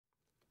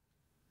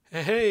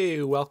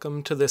Hey,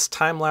 welcome to this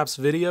time-lapse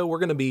video. We're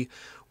going to be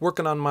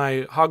working on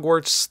my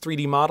Hogwarts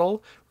 3D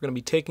model. We're going to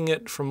be taking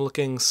it from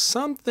looking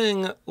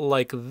something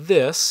like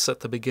this at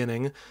the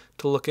beginning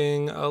to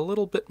looking a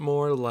little bit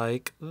more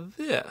like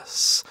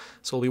this.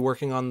 So we'll be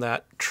working on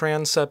that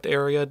transept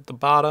area at the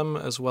bottom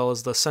as well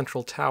as the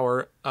central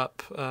tower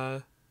up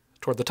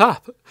toward the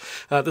top.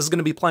 This is going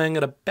to be playing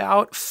at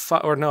about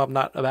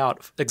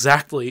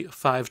exactly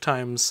 5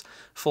 times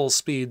full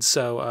speed,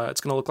 so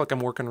it's going to look like I'm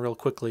working real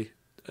quickly.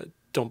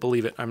 Don't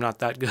believe it, I'm not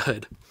that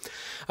good.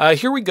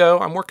 Here we go.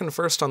 I'm working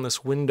first on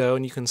this window,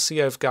 and you can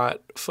see I've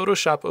got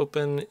Photoshop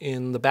open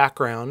in the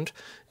background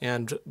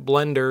and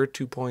Blender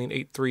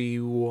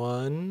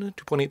 2.831,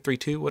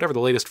 2.832, whatever the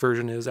latest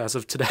version is as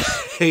of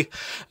today,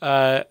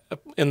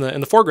 in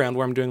the foreground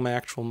where I'm doing my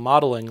actual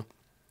modeling.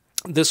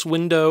 This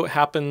window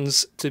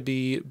happens to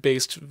be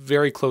based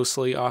very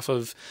closely off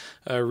of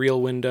a real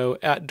window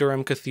at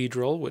Durham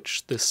Cathedral,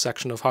 which this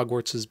section of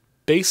Hogwarts is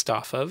based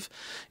off of,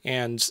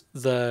 and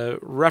the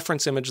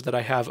reference image that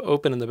I have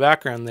open in the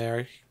background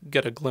there,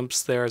 get a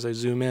glimpse there as I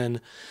zoom in,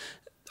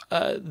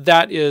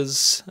 that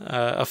is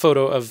a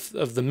photo of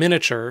the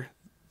miniature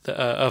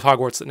of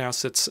Hogwarts that now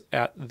sits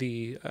at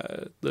the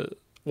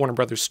Warner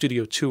Brothers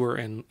studio tour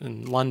in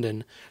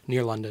London,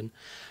 near London.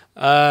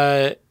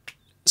 So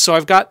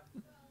I've got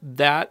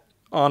that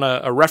on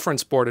a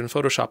reference board in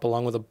Photoshop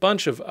along with a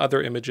bunch of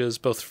other images,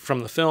 both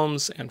from the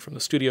films and from the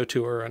studio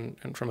tour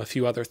and from a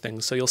few other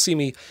things. So you'll see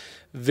me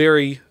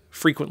very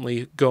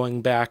frequently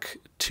going back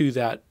to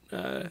that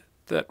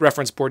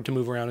reference board to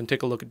move around and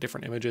take a look at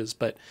different images.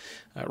 But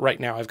right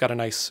now I've got a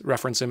nice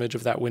reference image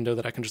of that window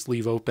that I can just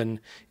leave open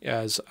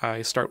as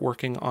I start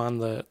working on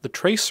the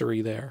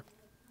tracery there.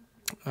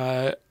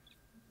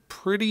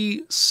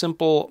 Pretty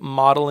simple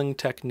modeling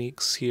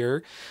techniques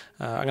here.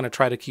 I'm going to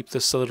try to keep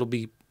this so it'll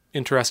be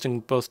interesting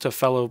both to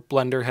fellow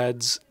Blender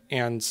heads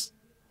and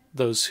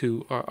those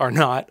who are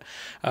not.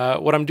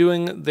 What I'm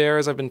doing there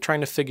is I've been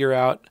trying to figure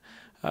out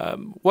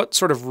what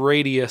sort of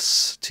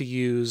radius to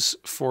use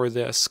for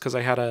this, because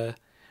I had a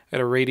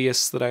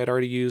radius that I had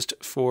already used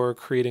for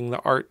creating the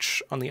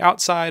arch on the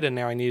outside, and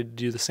now I needed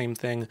to do the same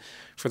thing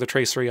for the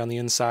tracery on the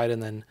inside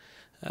and then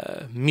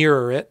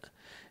mirror it.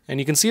 And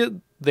you can see it,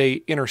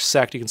 they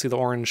intersect. You can see the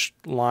orange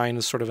line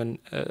is sort of an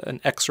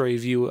X-ray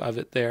view of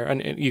it there,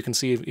 and you can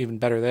see even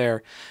better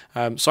there.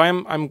 So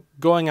I'm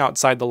going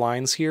outside the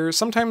lines here.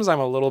 Sometimes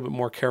I'm a little bit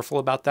more careful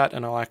about that,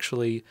 and I'll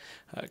actually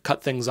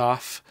cut things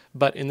off.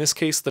 But in this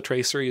case, the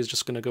tracery is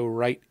just going to go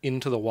right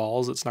into the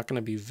walls. It's not going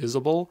to be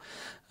visible,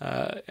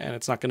 and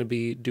it's not going to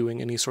be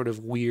doing any sort of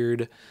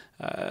weird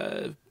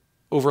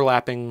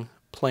overlapping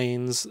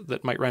planes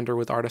that might render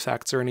with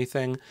artifacts or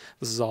anything.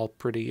 This is all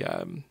pretty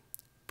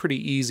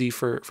easy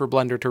for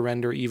Blender to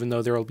render, even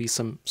though there will be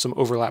some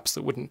overlaps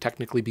that wouldn't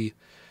technically be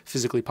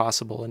physically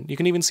possible. And you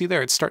can even see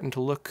there, it's starting to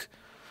look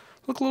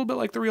a little bit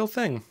like the real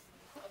thing.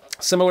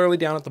 Similarly,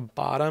 down at the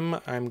bottom,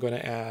 I'm going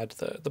to add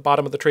the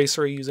bottom of the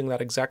tracery using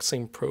that exact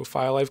same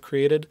profile I've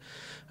created.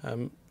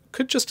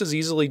 Could just as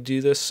easily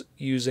do this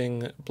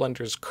using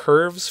Blender's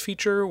curves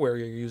feature, where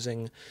you're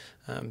using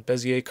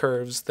Bezier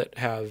curves that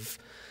have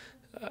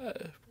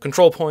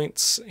control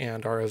points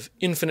and are of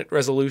infinite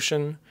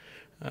resolution.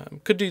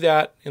 Could do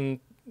that, and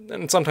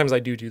sometimes I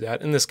do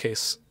that. In this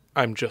case,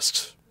 I'm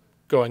just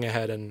going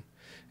ahead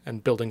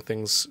and building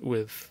things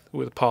with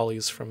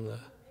polys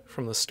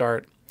from the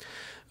start.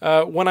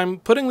 When I'm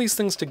putting these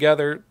things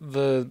together,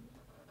 the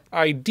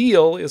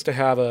ideal is to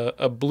have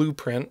a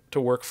blueprint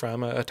to work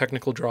from, a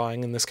technical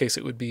drawing. In this case,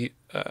 it would be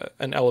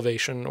an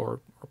elevation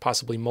or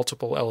possibly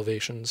multiple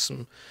elevations,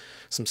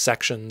 some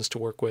sections to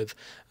work with.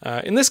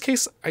 In this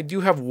case, I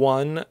do have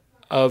one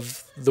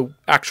of the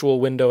actual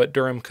window at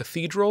Durham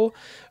Cathedral,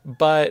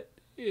 but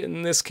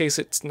in this case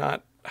it's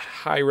not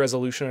high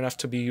resolution enough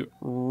to be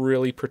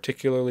really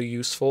particularly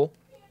useful.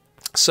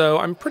 So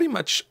I'm pretty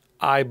much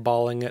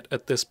eyeballing it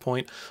at this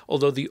point,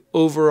 although the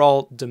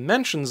overall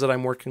dimensions that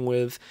I'm working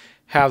with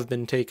have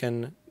been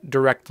taken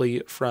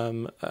directly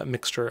from a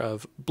mixture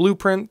of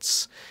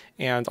blueprints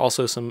and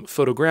also some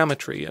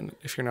photogrammetry. And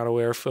if you're not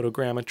aware,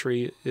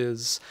 photogrammetry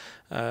is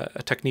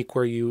a technique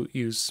where you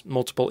use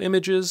multiple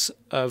images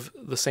of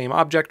the same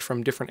object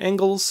from different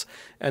angles,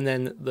 and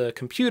then the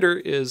computer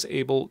is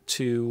able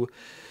to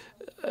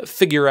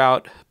figure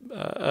out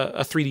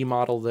a 3D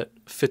model that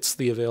fits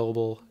the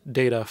available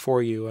data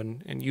for you.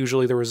 And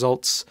usually the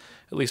results,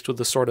 at least with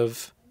the sort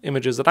of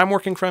images that I'm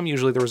working from,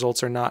 usually the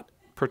results are not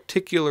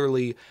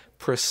particularly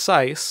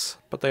precise,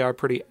 but they are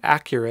pretty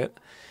accurate,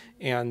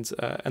 and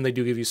they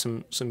do give you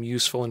some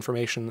useful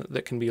information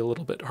that can be a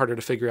little bit harder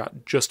to figure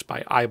out just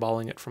by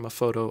eyeballing it from a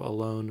photo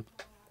alone.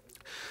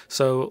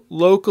 So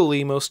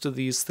locally, most of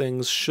these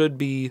things should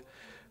be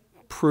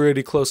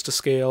pretty close to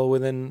scale,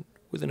 within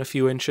a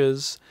few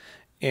inches,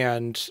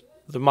 and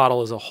the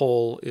model as a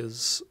whole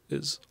is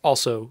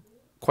also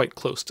quite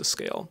close to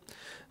scale.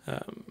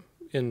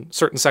 In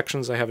certain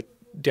sections, I have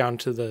it down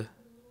to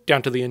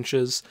the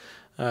inches,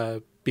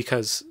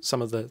 because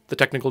some of the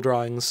technical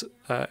drawings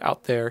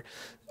out there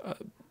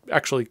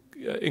actually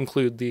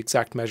include the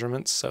exact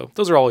measurements. So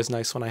those are always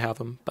nice when I have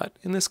them. But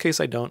in this case,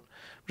 I don't.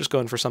 I'm just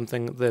going for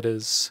something that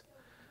is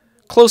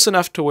close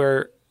enough to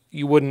where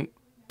you wouldn't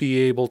be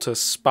able to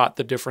spot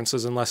the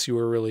differences unless you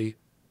were really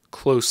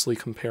closely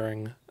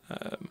comparing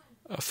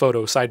a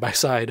photo side by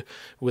side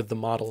with the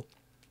model.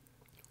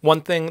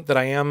 One thing that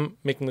I am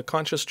making a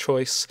conscious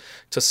choice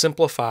to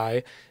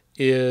simplify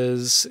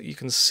is, you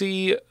can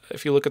see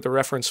if you look at the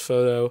reference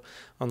photo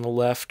on the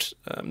left,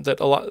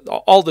 that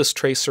all this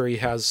tracery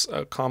has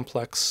a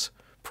complex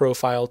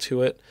profile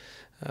to it,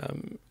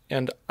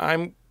 and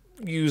I'm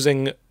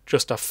using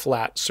just a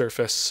flat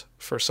surface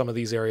for some of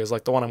these areas,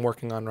 like the one I'm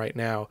working on right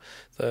now.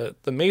 The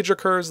major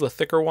curves, the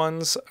thicker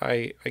ones,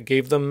 I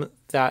gave them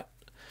that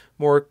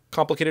more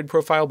complicated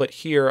profile, but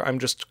here I'm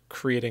just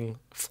creating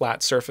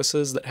flat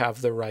surfaces that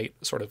have the right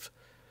sort of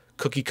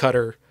cookie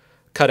cutter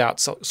cutout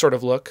sort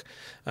of look.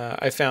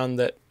 I found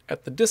that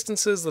at the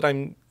distances that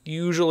I'm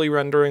usually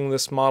rendering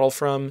this model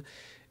from,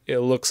 it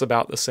looks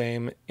about the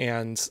same,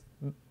 and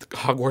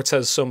Hogwarts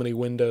has so many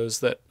windows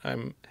that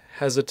I'm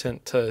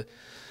hesitant to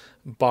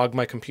bog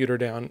my computer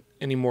down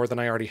any more than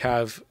I already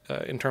have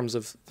in terms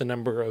of the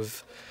number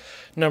of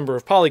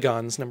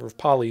polygons, number of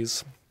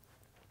polys,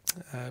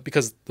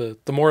 because the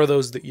more of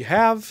those that you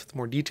have, the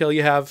more detail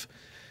you have,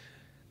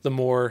 the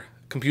more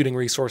computing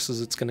resources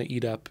it's going to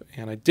eat up.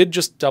 And I did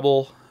just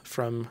double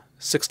from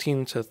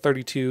 16 to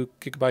 32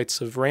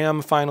 gigabytes of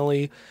RAM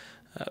finally,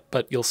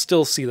 but you'll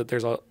still see that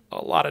there's a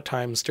lot of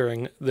times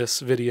during this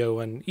video,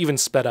 and even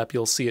sped up,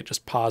 you'll see it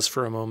just pause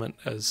for a moment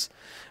as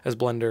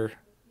Blender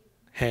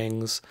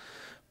hangs.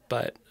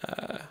 But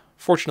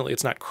fortunately,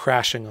 it's not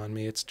crashing on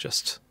me. It's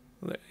just,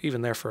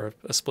 even there for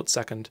a split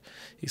second,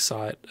 you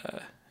saw it,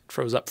 it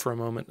froze up for a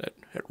moment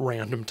at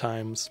random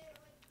times.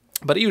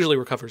 But it usually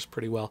recovers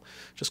pretty well.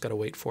 Just got to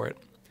wait for it.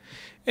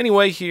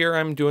 Anyway, here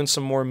I'm doing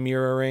some more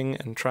mirroring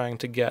and trying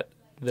to get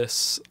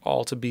this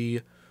all to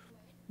be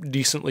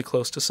decently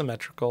close to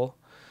symmetrical,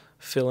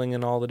 filling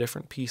in all the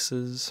different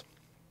pieces.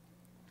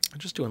 I'm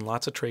just doing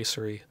lots of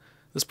tracery.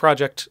 This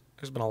project,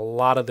 there's been a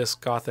lot of this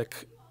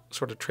Gothic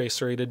sort of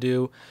tracery to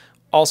do,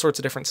 all sorts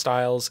of different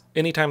styles.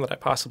 Anytime that I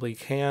possibly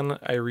can,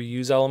 I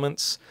reuse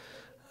elements.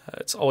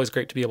 It's always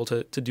great to be able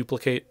to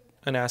duplicate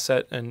an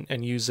asset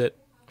and use it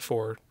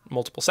for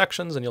multiple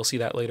sections, and you'll see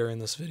that later in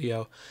this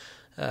video.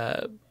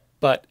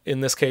 But in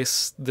this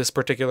case, this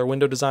particular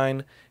window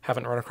design,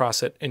 haven't run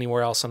across it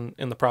anywhere else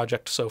in the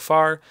project so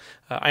far.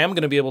 I am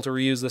going to be able to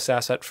reuse this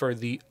asset for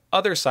the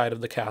other side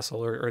of the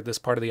castle, or this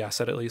part of the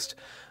asset at least,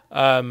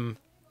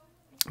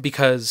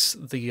 because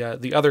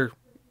the other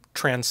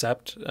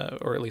transept,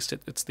 or at least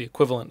it's the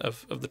equivalent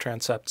of the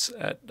transepts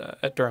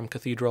at Durham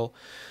Cathedral,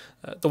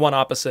 the one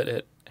opposite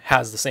it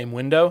has the same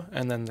window,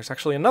 and then there's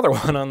actually another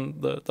one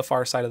on the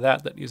far side of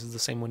that uses the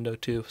same window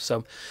too.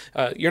 So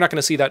you're not going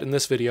to see that in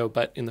this video,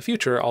 but in the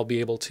future I'll be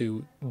able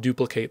to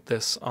duplicate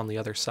this on the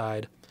other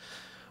side.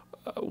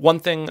 One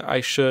thing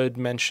I should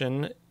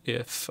mention,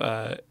 if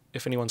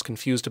anyone's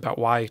confused about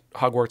why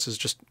Hogwarts is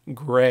just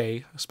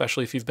gray,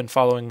 especially if you've been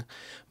following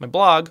my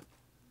blog,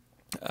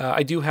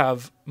 I do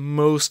have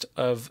most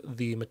of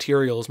the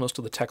materials, most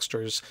of the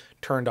textures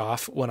turned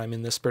off when I'm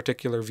in this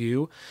particular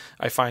view.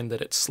 I find that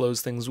it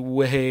slows things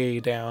way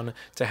down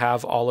to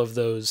have all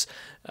those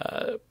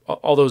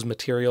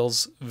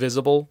materials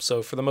visible.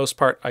 So for the most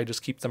part, I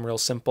just keep them real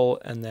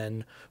simple, and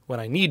then when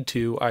I need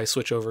to, I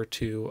switch over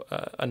to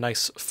a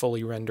nice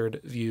fully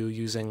rendered view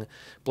using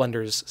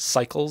Blender's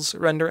Cycles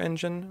render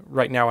engine.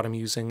 Right now what I'm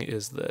using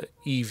is the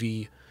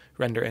EV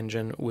render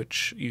engine,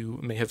 which you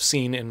may have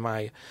seen in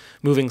my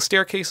moving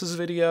staircases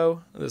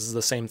video. This is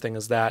the same thing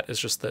as that. It's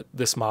just that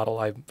this model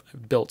I've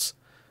built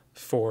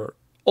for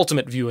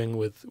ultimate viewing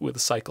with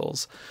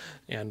cycles,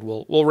 and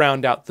we'll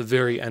round out the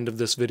very end of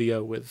this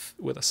video with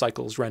a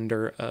cycles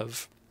render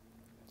of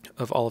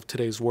all of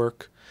today's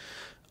work.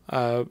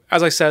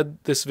 As I said,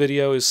 this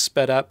video is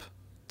sped up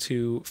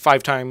to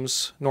 5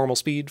 times normal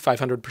speed,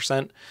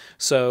 500%.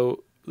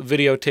 So the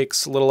video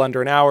takes a little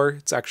under an hour.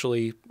 It's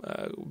actually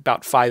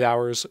about 5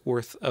 hours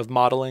worth of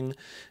modeling.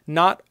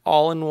 Not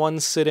all in one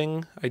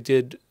sitting. I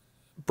did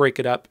break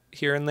it up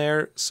here and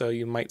there, so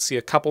you might see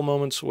a couple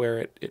moments where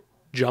it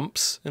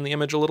jumps in the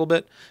image a little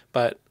bit,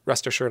 but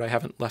rest assured I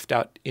haven't left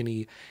out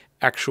any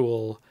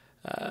actual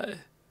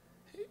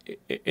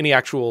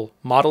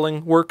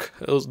modeling work.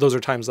 Those are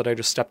times that I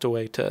just stepped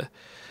away to,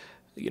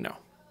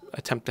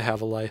 attempt to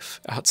have a life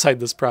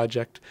outside this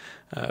project,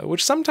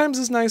 which sometimes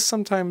is nice,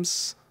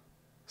 sometimes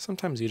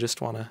you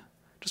just want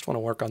to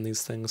work on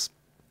these things.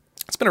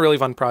 It's been a really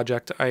fun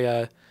project.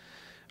 I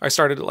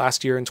started it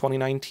last year in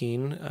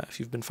 2019. If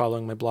you've been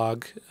following my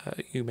blog,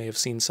 you may have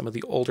seen some of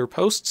the older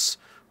posts,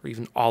 or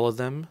even all of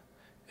them,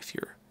 if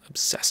you're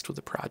obsessed with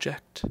the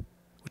project,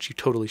 which you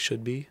totally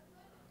should be.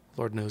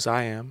 Lord knows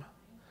I am.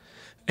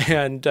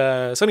 And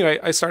so anyway,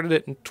 I started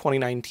it in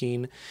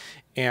 2019,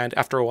 and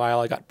after a while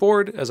I got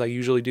bored, as I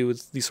usually do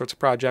with these sorts of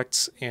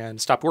projects,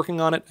 and stopped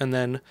working on it. And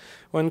then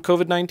when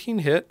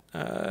COVID-19 hit,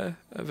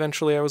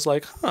 eventually I was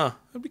like,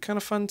 it'd be kind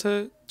of fun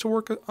to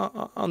work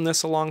on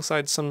this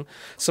alongside some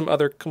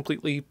other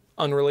completely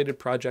unrelated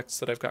projects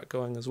that I've got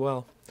going as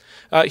well.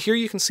 Here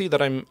you can see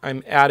that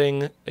I'm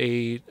adding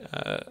a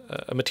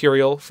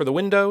material for the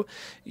window.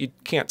 You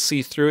can't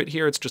see through it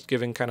here. It's just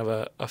giving kind of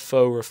a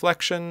faux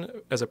reflection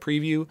as a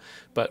preview,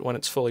 but when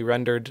it's fully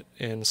rendered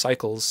in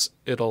cycles,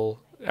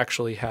 it'll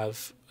actually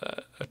have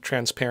a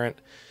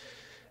transparent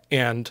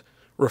and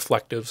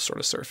reflective sort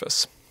of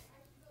surface.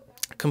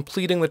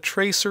 Completing the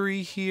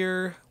tracery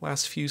here,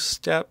 last few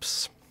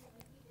steps.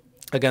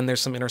 Again,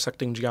 there's some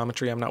intersecting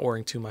geometry. I'm not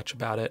worrying too much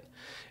about it.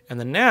 And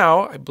then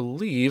now, I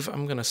believe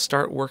I'm going to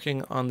start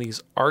working on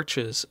these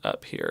arches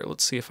up here.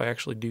 Let's see if I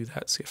actually do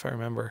that, see if I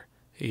remember.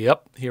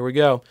 Yep, here we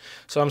go.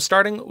 So I'm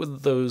starting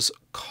with those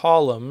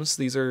columns.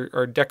 These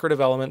are decorative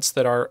elements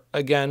that are,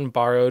 again,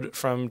 borrowed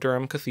from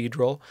Durham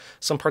Cathedral.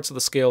 Some parts of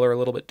the scale are a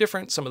little bit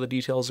different. Some of the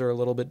details are a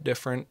little bit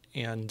different.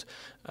 And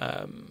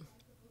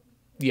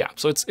yeah,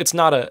 so it's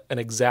not an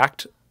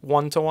exact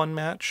one-to-one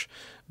match,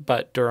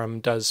 but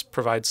Durham does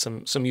provide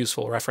some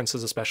useful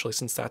references, especially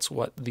since that's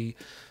what the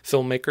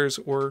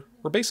filmmakers were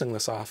basing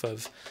this off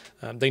of.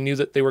 They knew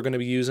that they were going to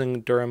be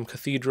using Durham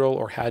Cathedral,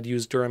 or had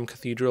used Durham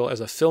Cathedral as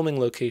a filming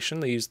location.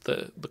 They used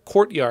the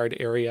courtyard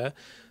area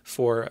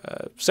for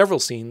several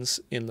scenes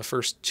in the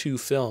first 2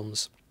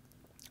 films.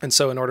 And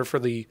so in order for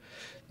the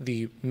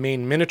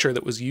main miniature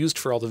that was used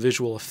for all the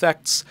visual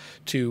effects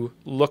to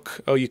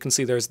look, oh, you can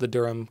see there's the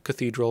Durham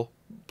Cathedral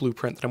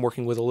blueprint that I'm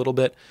working with a little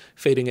bit,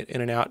 fading it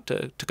in and out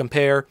to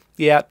compare.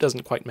 Yeah, it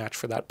doesn't quite match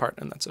for that part,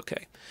 and that's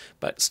okay.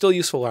 But still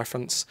useful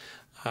reference.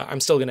 I'm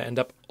still going to end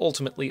up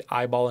ultimately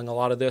eyeballing a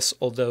lot of this,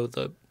 although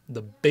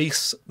the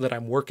base that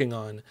I'm working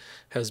on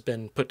has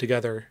been put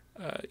together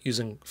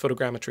using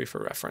photogrammetry for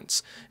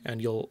reference,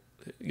 and you'll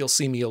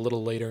see me a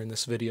little later in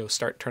this video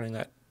start turning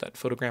that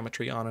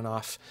photogrammetry on and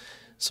off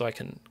so I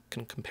can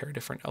compare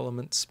different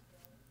elements.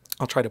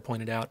 I'll try to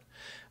point it out.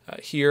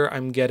 Here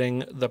I'm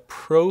getting the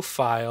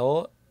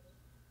profile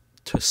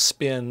to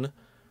spin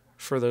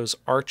for those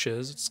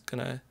arches. It's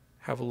going to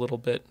have a little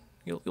bit,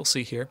 you'll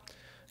see here,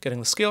 getting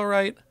the scale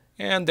right,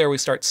 and there we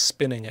start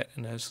spinning it.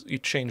 And as you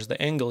change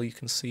the angle, you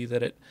can see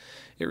that it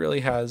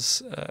really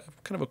has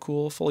kind of a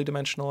cool fully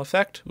dimensional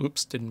effect.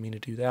 Oops, didn't mean to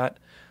do that.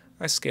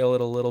 I scale it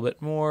a little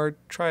bit more,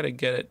 try to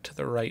get it to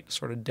the right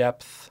sort of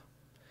depth,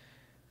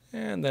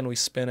 and then we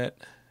spin it.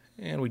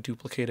 And we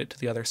duplicate it to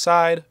the other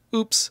side.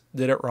 Oops,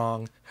 did it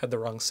wrong, had the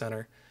wrong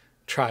center.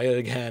 Try it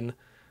again.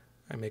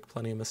 I make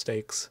plenty of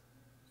mistakes.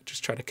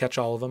 Just try to catch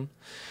all of them.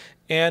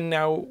 And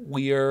now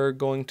we are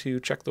going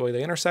to check the way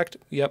they intersect.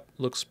 Yep,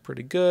 looks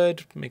pretty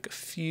good. Make a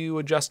few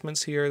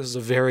adjustments here. This is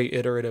a very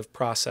iterative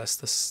process,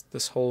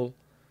 this whole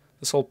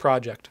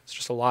project. It's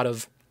just a lot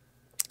of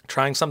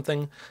trying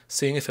something,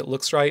 seeing if it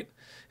looks right.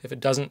 If it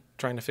doesn't,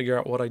 trying to figure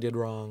out what I did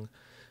wrong.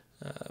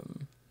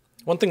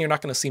 One thing you're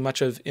not going to see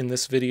much of in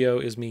this video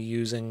is me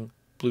using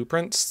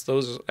blueprints.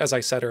 Those, as I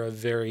said, are a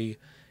very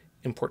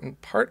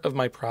important part of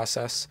my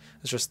process.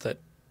 It's just that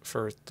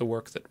for the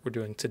work that we're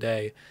doing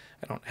today,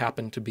 I don't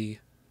happen to be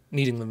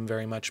needing them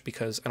very much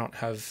because I don't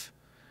have,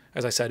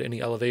 as I said,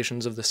 any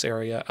elevations of this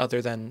area other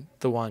than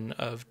the one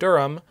of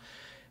Durham.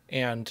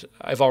 And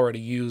I've already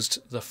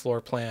used the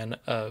floor plan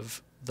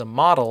of the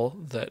model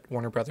that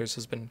Warner Brothers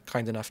has been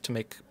kind enough to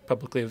make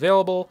publicly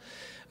available.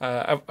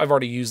 I've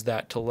already used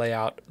that to lay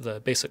out the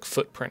basic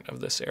footprint of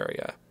this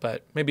area,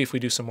 but maybe if we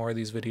do some more of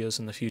these videos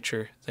in the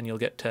future, then you'll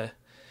get to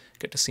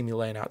see me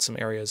laying out some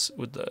areas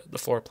with the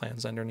floor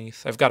plans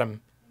underneath. I've got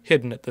them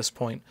hidden at this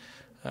point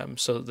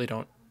so that they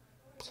don't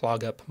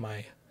clog up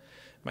my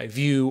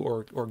view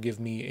or give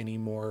me any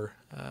more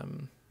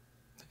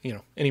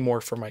any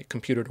more for my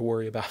computer to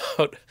worry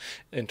about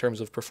in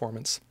terms of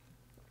performance.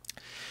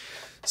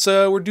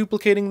 So we're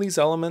duplicating these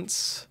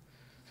elements.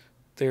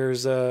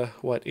 There's, 8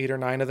 or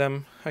 9 of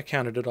them? I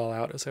counted it all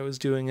out as I was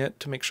doing it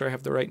to make sure I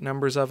have the right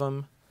numbers of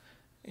them.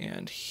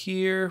 And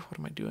here, what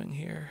am I doing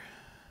here?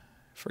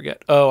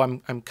 Forget. Oh,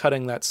 I'm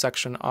cutting that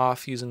section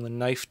off using the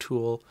knife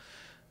tool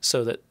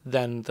so that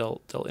then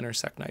they'll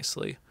intersect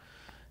nicely.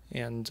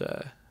 And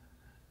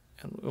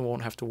we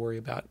won't have to worry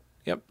about,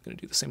 yep, going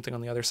to do the same thing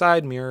on the other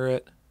side, mirror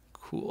it.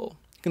 Cool.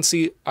 You can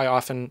see I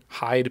often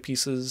hide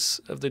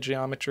pieces of the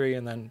geometry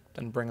and then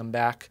bring them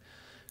back.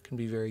 Can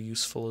be very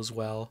useful as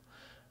well.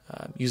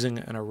 Using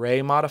an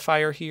array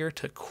modifier here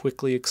to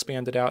quickly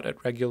expand it out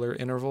at regular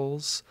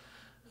intervals.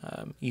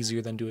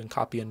 Easier than doing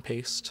copy and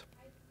paste,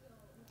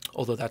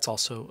 although that's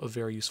also a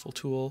very useful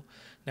tool.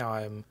 Now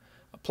I'm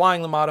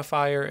applying the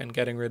modifier and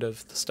getting rid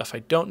of the stuff I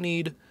don't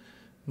need,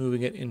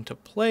 moving it into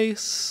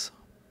place.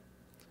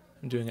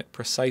 I'm doing it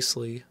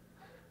precisely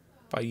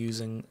by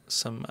using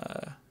some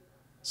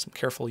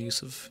careful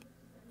use of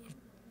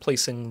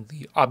placing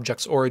the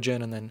object's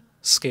origin and then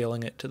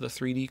scaling it to the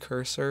 3D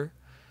cursor,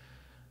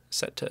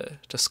 set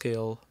to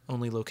scale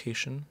only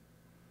location.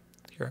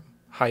 Here I'm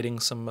hiding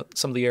some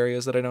of the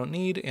areas that I don't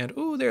need, and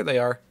ooh, there they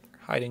are,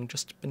 hiding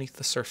just beneath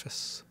the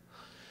surface.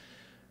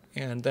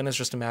 And then it's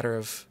just a matter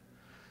of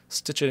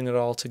stitching it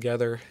all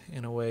together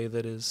in a way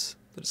that is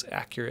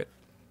accurate.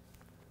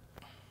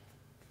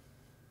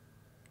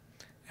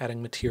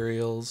 Adding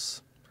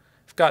materials.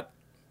 I've got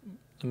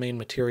the main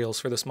materials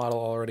for this model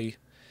already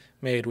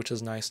made, which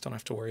is nice. Don't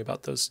have to worry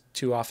about those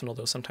too often,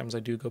 although sometimes I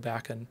do go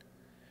back and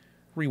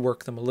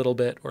rework them a little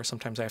bit, or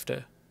sometimes I have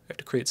to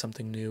create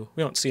something new.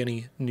 We don't see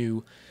any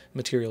new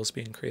materials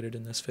being created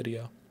in this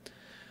video.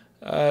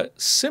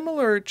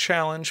 Similar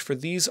challenge for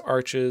these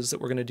arches that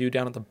we're going to do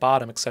down at the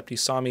bottom, except you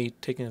saw me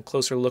taking a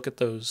closer look at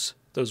those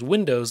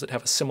windows that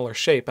have a similar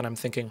shape, and I'm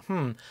thinking,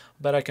 I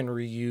bet I can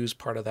reuse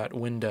part of that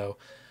window.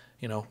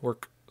 You know,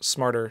 work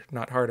smarter,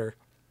 not harder.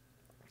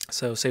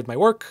 So saved my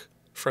work,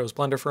 froze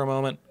Blender for a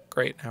moment.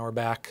 Great, now we're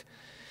back.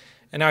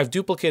 And now I've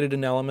duplicated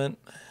an element.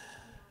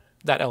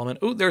 That element.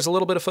 Oh, there's a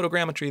little bit of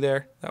photogrammetry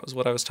there. That was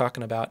what I was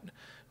talking about.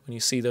 When you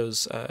see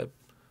those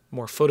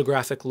more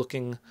photographic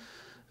looking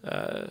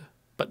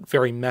but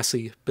very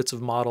messy bits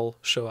of model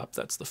show up,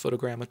 that's the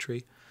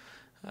photogrammetry.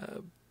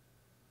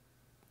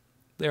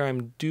 There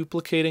I'm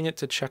duplicating it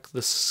to check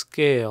the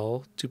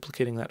scale,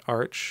 duplicating that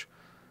arch,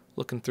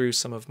 looking through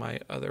some of my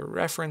other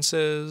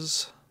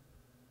references.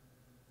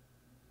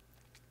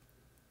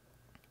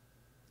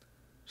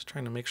 Just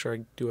trying to make sure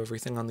I do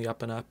everything on the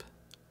up and up.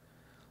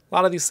 A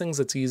lot of these things,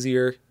 it's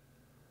easier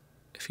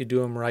if you do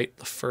them right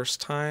the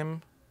first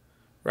time,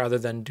 rather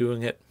than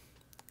doing it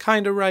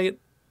kind of right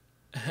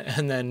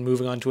and then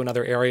moving on to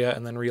another area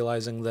and then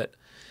realizing that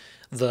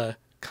the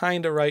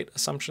kind of right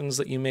assumptions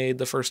that you made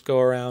the first go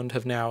around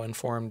have now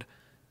informed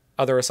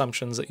other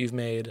assumptions that you've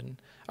made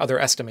and other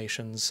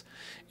estimations.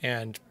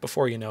 And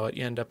before you know it,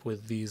 you end up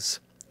with these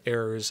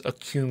errors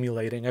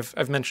accumulating.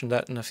 I've mentioned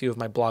that in a few of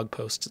my blog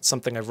posts. It's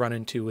something I've run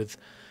into with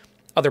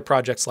other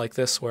projects like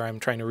this, where I'm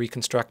trying to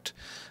reconstruct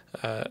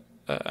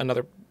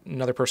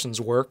another person's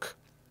work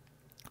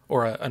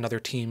or another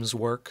team's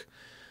work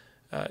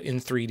in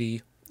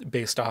 3D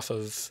based off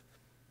of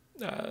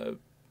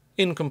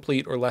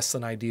incomplete or less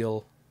than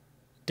ideal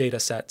data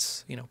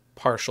sets, you know,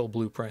 partial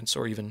blueprints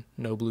or even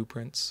no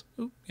blueprints.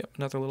 Ooh, yep,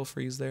 another little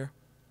freeze there.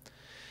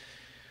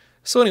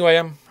 So anyway,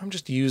 I'm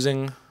just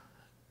using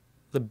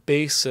the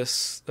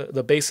basics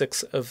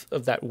of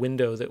that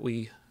window that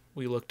we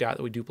looked at,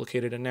 that we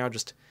duplicated, and now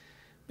just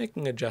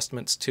making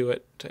adjustments to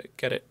it to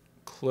get it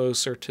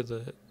closer to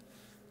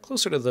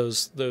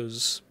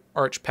those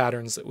arch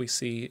patterns that we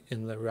see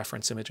in the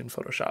reference image in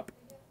Photoshop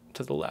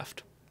to the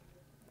left.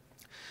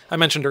 I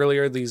mentioned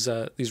earlier these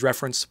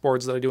reference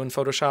boards that I do in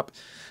Photoshop.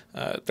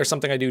 They're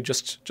something I do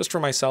just for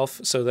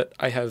myself, so that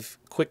I have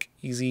quick,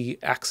 easy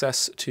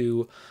access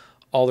to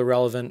all the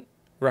relevant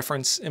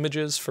reference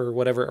images for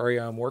whatever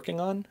area I'm working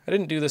on. I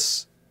didn't do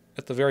this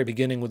at the very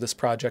beginning with this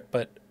project,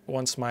 but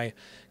once my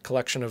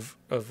collection of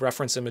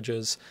reference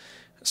images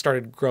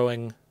started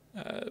growing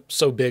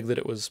so big that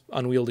it was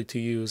unwieldy to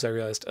use, I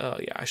realized, oh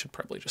yeah, I should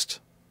probably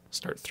just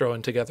start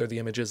throwing together the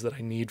images that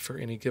I need for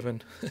any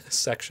given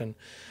section.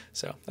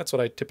 So that's what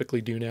I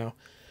typically do now.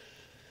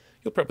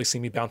 You'll probably see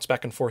me bounce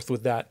back and forth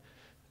with that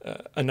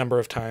a number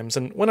of times.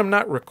 And when I'm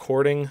not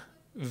recording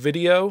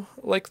video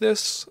like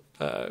this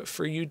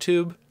for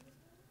YouTube,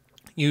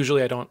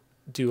 usually I don't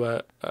do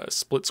a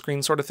split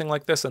screen sort of thing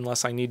like this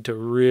unless I need to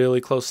really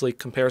closely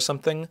compare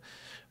something.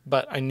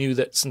 But I knew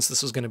that since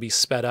this was going to be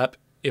sped up,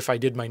 if I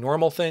did my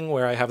normal thing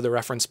where I have the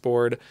reference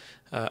board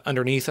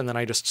underneath and then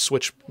I just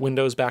switch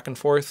windows back and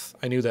forth,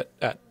 I knew that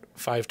at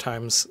 5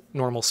 times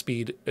normal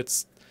speed,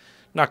 it's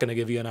not going to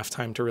give you enough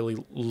time to really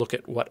look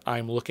at what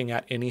I'm looking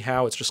at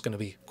anyhow. It's just going to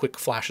be quick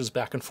flashes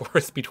back and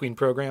forth between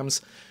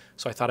programs.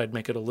 So I thought I'd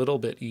make it a little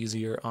bit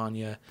easier on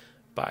you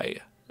by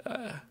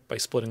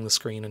splitting the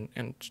screen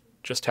and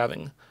just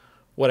having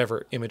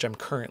whatever image I'm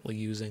currently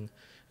using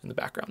in the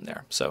background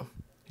there. So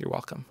you're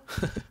welcome.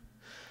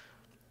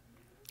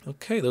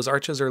 Okay, those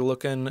arches are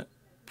looking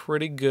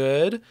pretty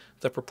good.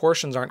 The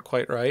proportions aren't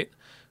quite right.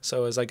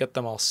 So as I get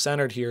them all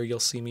centered here,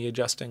 you'll see me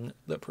adjusting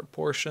the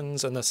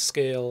proportions and the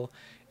scale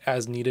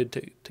as needed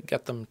to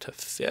get them to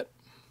fit.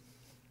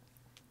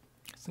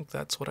 I think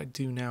that's what I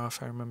do now,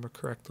 if I remember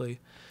correctly.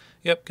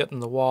 Yep, getting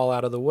the wall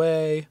out of the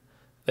way.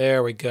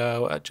 There we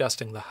go,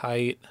 adjusting the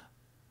height.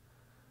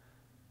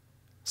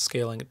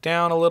 Scaling it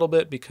down a little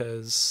bit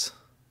because,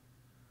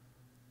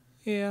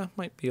 yeah,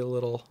 might be a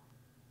little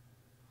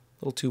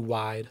too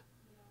wide.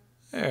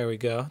 There we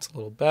go, it's a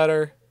little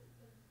better.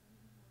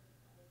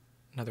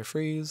 Another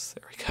freeze,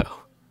 there we go.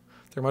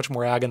 They're much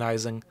more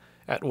agonizing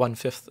at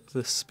 1/5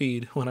 the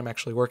speed when I'm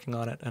actually working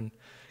on it and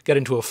get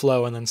into a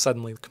flow, and then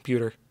suddenly the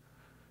computer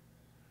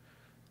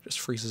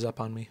just freezes up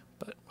on me,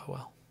 but oh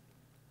well.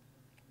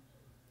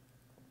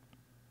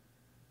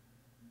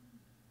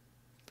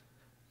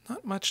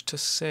 Not much to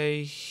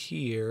say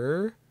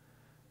here.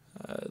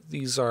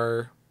 These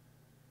are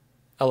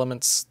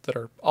elements that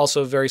are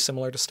also very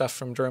similar to stuff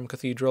from Durham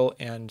Cathedral,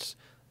 and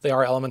they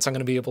are elements I'm going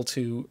to be able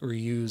to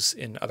reuse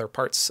in other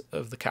parts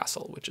of the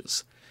castle, which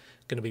is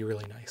going to be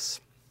really nice.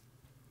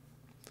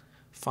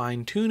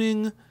 Fine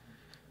tuning.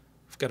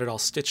 I've got it all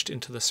stitched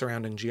into the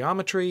surrounding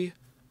geometry.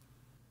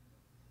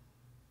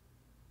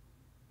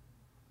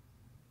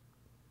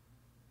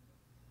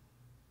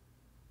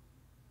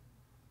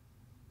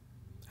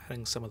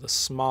 Adding some of the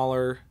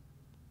smaller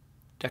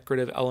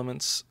decorative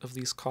elements of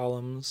these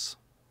columns.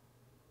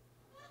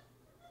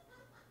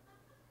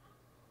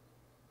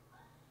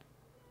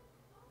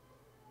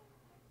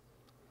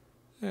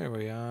 There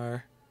we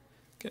are.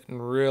 Getting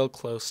real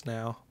close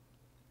now.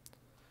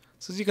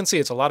 So as you can see,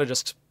 it's a lot of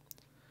just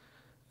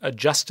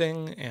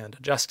adjusting and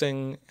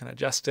adjusting and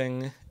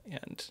adjusting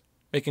and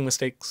making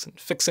mistakes and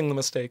fixing the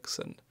mistakes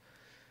and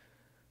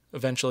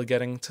eventually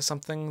getting to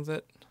something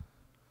that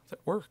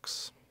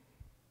works.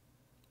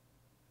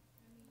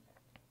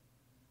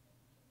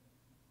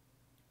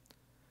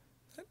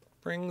 That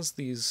brings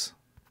these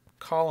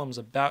columns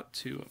about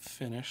to a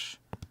finish.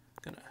 I'm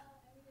gonna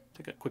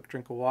take a quick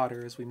drink of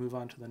water as we move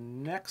on to the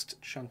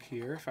next chunk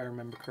here, if I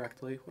remember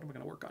correctly. What am I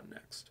going to work on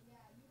next?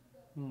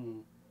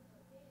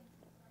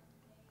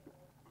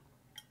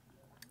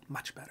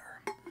 Much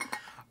better.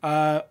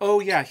 Oh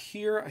yeah,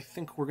 here I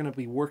think we're going to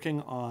be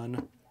working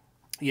on,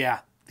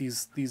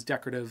 these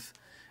decorative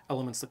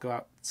elements that go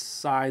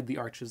outside the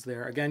arches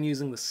there. Again,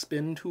 using the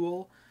spin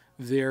tool,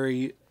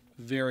 very,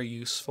 very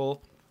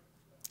useful.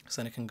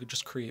 So then it can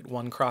just create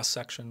one cross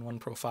section, one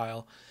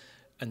profile,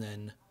 and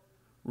then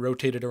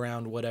rotate it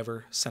around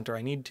whatever center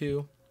I need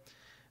to.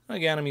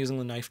 Again, I'm using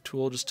the knife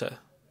tool just to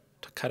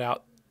cut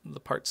out the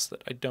parts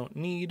that I don't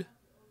need.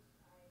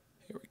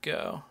 Here we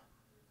go.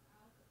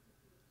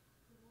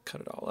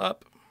 Cut it all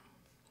up.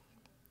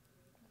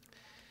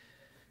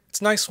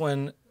 It's nice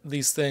when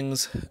these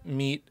things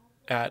meet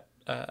at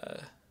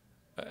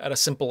a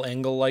simple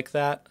angle like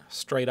that,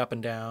 straight up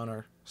and down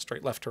or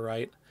straight left to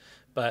right.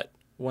 But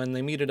when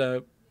they meet at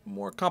a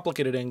more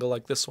complicated angle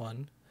like this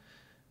one,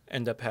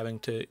 end up having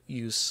to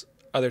use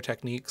other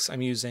techniques.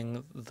 I'm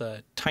using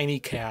the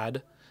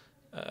TinyCAD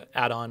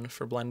add-on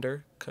for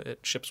Blender. It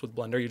ships with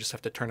Blender. You just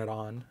have to turn it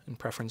on in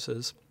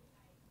Preferences.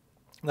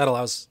 That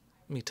allows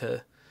me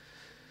to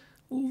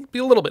be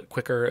a little bit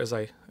quicker as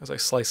I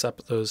slice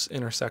up those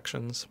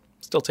intersections.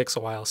 Still takes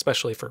a while,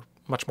 especially for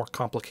much more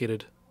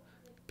complicated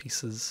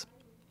pieces.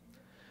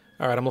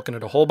 All right, I'm looking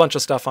at a whole bunch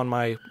of stuff on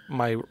my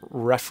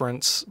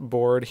reference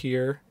board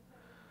here.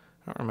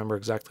 I don't remember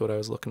exactly what I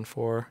was looking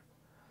for.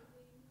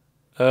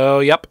 Oh,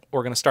 yep.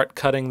 We're going to start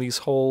cutting these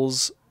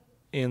holes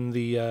in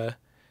the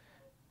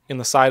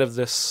side of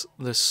this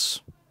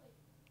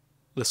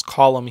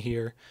column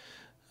here.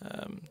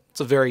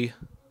 It's a very,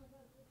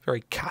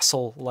 very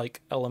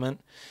castle-like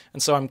element,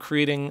 and so I'm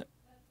creating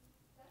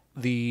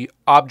the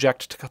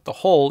object to cut the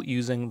hole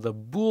using the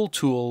Bool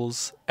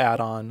Tools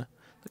add-on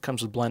that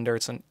comes with Blender.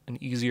 It's an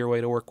easier way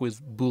to work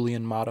with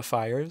Boolean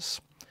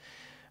modifiers.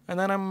 And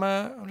then I'm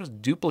just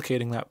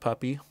duplicating that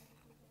puppy,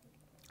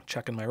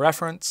 checking my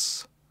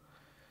reference,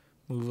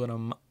 moving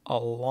them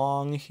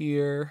along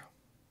here.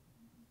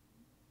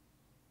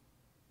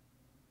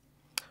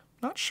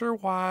 Not sure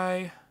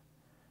why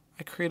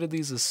I created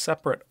these as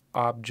separate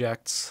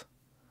objects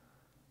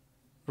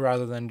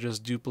rather than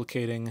just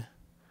duplicating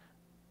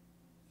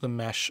the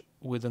mesh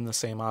within the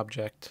same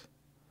object,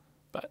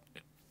 but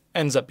it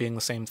ends up being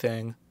the same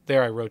thing.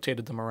 There I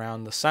rotated them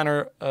around the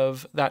center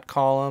of that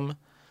column,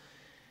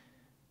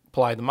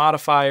 apply the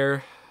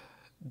modifier,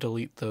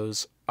 delete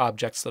those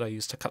objects that I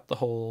used to cut the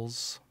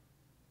holes,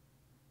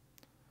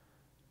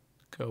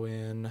 go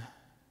in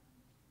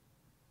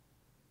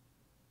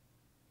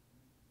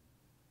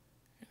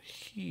and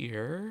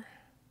here.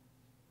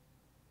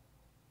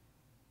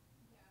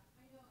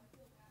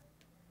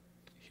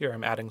 Here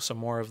I'm adding some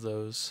more of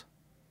those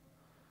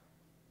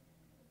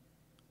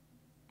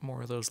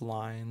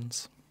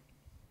lines.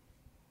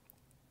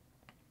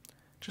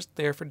 Just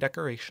there for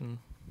decoration.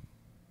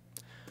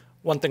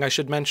 One thing I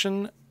should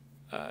mention,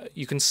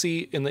 you can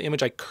see in the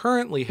image I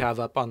currently have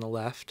up on the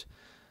left,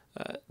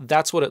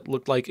 that's what it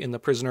looked like in the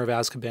Prisoner of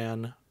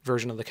Azkaban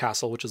version of the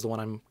castle, which is the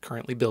one I'm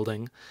currently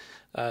building.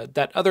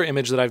 That other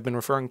image that I've been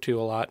referring to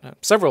a lot,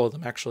 several of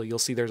them actually, you'll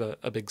see there's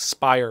a big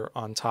spire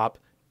on top.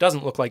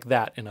 Doesn't look like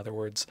that, in other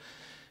words.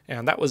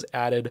 And that was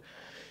added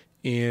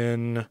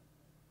in...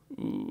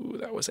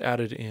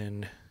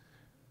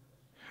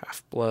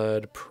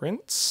 Half-Blood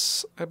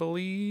Prince, I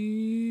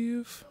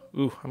believe.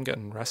 Ooh, I'm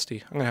getting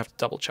rusty. I'm going to have to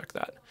double check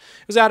that.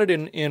 It was added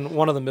in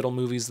one of the middle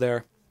movies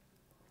there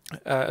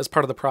as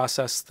part of the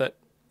process that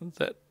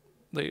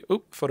they...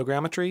 Oh,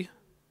 photogrammetry.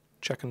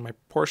 Checking my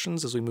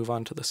proportions as we move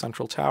on to the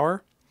central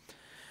tower.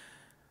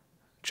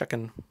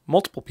 Checking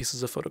multiple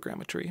pieces of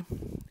photogrammetry.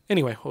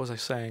 Anyway, what was I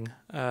saying?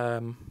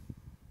 I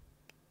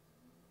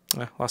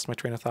lost my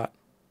train of thought.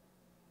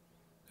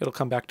 It'll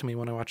come back to me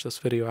when I watch this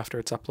video after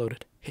it's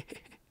uploaded.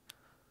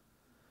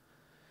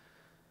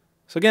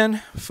 So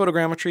again,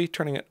 photogrammetry,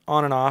 turning it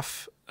on and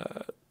off.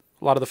 A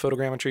lot of the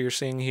photogrammetry you're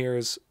seeing here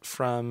is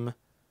from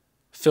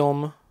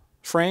film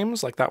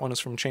frames, like that one is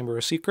from Chamber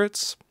of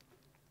Secrets.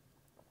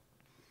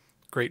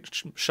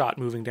 Great shot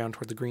moving down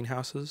toward the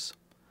greenhouses.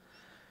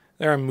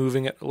 There I'm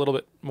moving it a little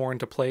bit more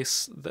into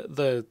place.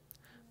 The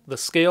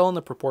scale and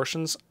the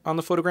proportions on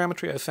the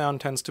photogrammetry I've found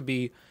tends to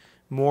be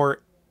more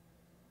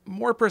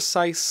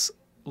precise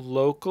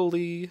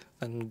locally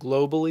than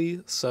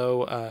globally,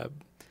 so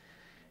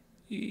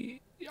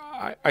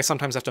I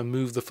sometimes have to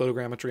move the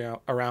photogrammetry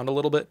around a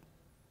little bit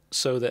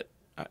so that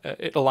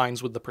it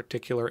aligns with the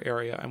particular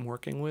area I'm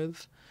working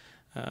with.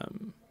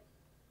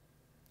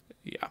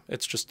 Yeah,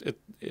 it's just it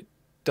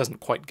doesn't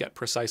quite get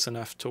precise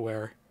enough to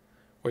where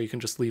or you can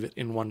just leave it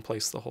in one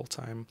place the whole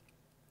time.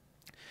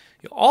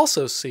 You'll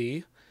also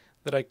see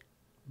that I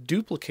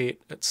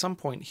duplicate at some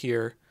point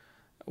here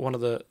one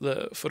of the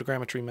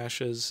photogrammetry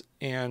meshes,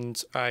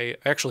 and I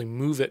actually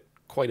move it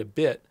quite a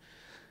bit,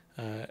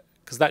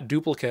 because that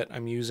duplicate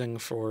I'm using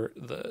or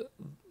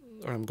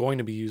I'm going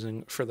to be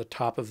using for the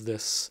top of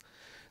this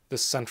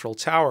central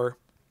tower,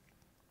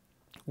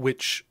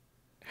 which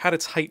had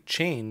its height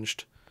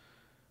changed.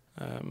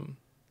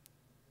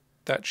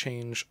 That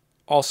change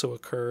also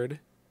occurred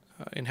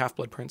in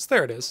Half-Blood Prince.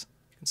 There it is.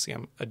 You can see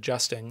I'm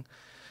adjusting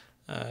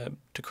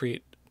to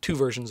create two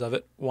versions of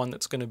it. One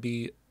that's going to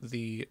be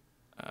the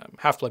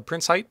Half-Blood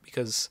Prince height,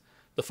 because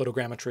the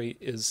photogrammetry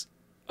is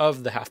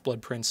of the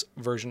Half-Blood Prince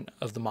version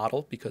of the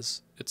model,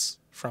 because it's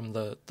from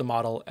the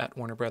model at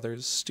Warner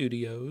Brothers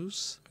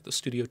Studios, the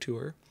studio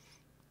tour.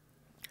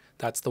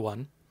 That's the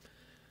one.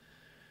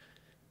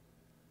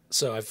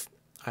 So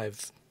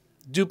I've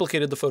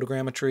duplicated the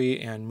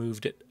photogrammetry and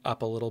moved it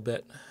up a little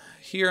bit.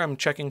 Here I'm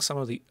checking some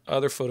of the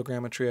other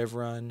photogrammetry I've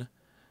run.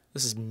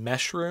 This is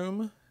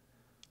Meshroom,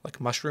 like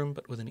mushroom,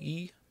 but with an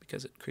E,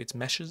 because it creates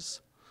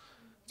meshes,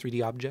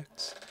 3D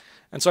objects.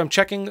 And so I'm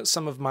checking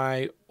some of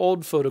my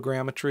old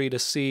photogrammetry to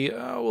see,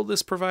 will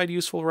this provide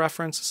useful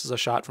reference? This is a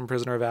shot from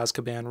Prisoner of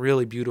Azkaban,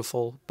 really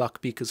beautiful.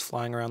 Buckbeak is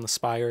flying around the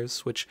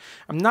spires, which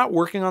I'm not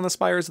working on the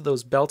spires of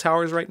those bell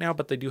towers right now,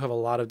 but they do have a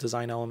lot of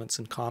design elements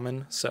in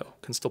common, so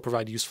can still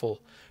provide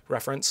useful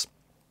reference.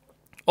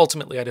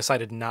 Ultimately, I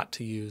decided not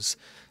to use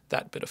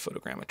that bit of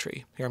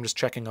photogrammetry. Here I'm just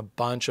checking a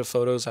bunch of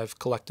photos I've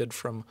collected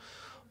from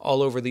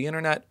all over the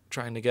internet,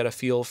 trying to get a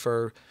feel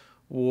for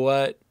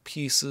what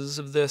pieces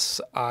of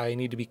this I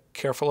need to be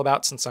careful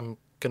about, since I'm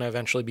going to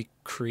eventually be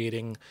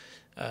creating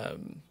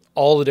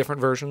all the different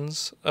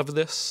versions of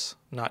this,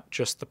 not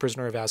just the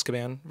Prisoner of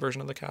Azkaban version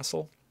of the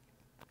castle.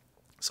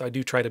 So I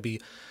do try to be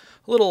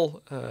a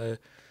little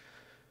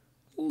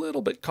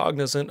bit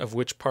cognizant of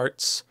which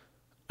parts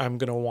I'm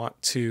going to want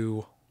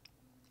to...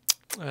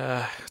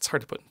 it's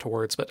hard to put into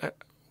words, but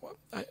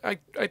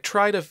I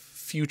try to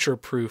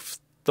future-proof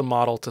the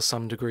model to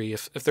some degree.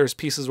 If there's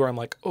pieces where I'm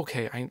like,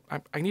 okay,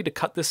 I need to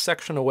cut this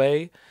section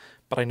away,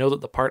 but I know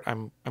that the part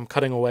I'm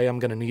cutting away I'm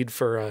going to need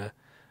for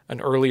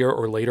an earlier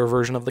or later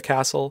version of the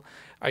castle,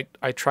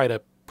 I try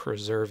to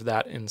preserve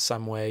that in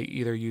some way,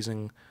 either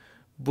using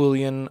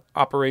Boolean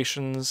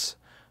operations,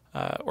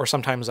 or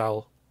sometimes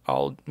I'll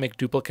make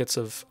duplicates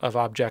of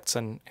objects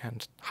and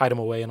hide them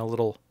away in a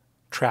little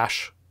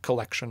trash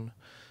collection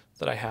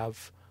that I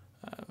have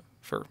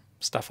for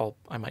stuff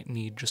I might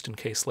need just in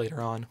case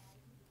later on.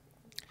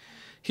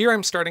 Here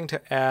I'm starting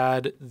to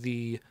add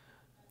the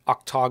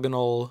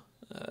octagonal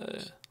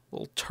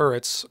little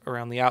turrets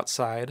around the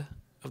outside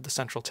of the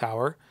central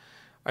tower.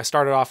 I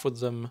started off with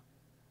them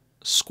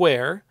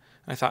square,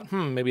 and I thought,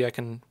 maybe I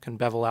can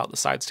bevel out the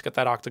sides to get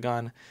that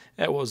octagon.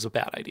 It was a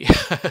bad idea.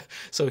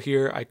 So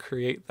here I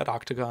create that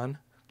octagon.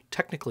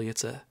 Technically,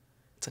 it's an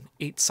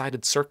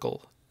 8-sided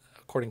circle,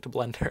 according to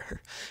Blender,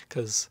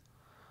 because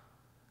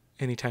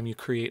anytime you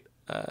create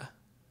a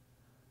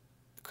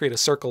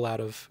circle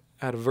out of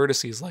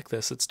vertices like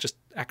this, it's just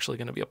actually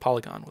going to be a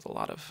polygon with a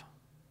lot of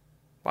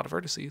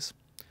vertices.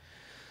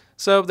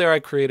 So there I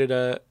created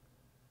an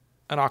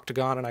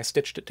octagon, and I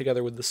stitched it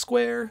together with the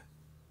square,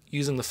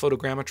 using the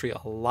photogrammetry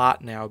a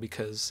lot now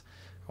because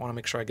I want to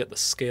make sure I get the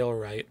scale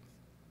right.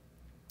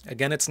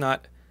 Again, it's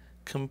not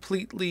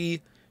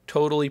completely,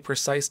 totally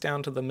precise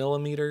down to the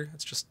millimeter.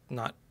 It's just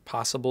not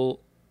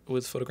possible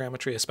with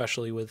photogrammetry,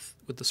 especially with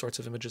the sorts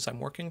of images I'm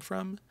working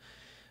from.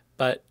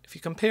 But if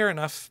you compare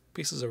enough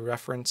pieces of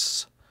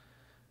reference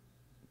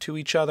to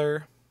each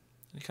other,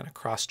 you kind of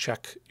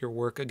cross-check your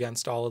work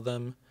against all of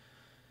them,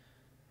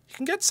 you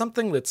can get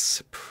something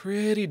that's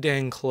pretty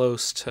dang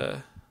close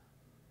to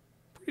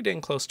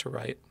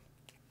right.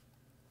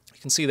 You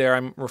can see there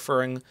I'm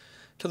referring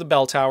to the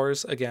bell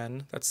towers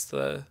again. That's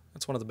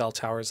one of the bell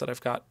towers that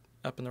I've got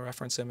up in the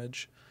reference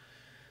image.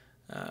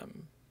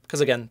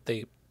 Because again,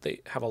 they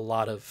have a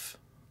lot of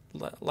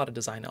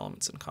design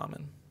elements in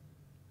common.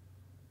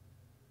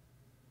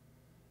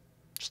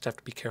 Just have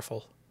to be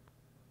careful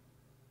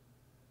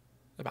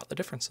about the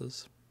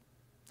differences.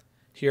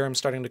 Here I'm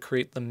starting to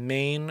create the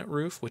main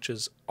roof, which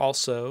is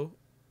also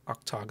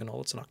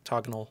octagonal. It's an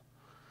octagonal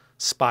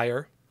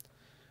spire.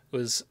 It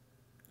was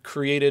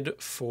created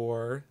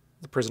for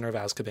the Prisoner of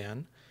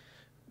Azkaban.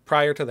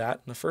 Prior to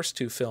that, in the first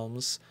two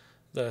films,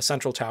 the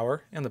Central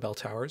Tower and the Bell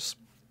Towers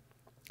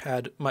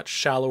had much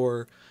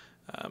shallower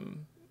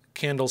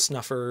candle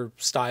snuffer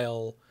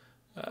style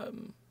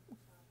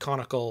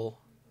conical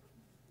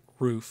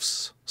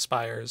roofs,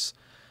 spires.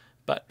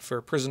 But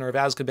for Prisoner of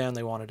Azkaban,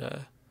 they wanted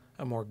a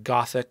more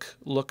gothic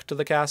look to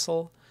the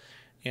castle.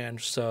 And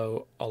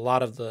so a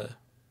lot of the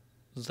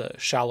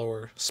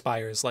shallower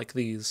spires like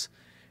these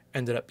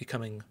ended up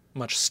becoming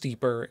much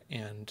steeper,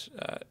 and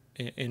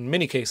in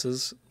many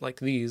cases, like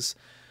these,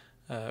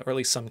 or at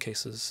least some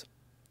cases,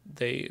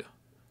 they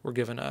were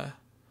given a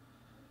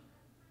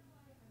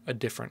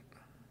different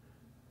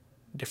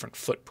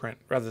footprint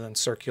rather than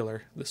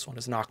circular. This one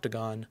is an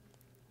octagon.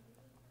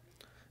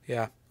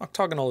 Yeah,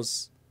 octagonal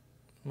is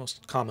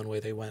most common way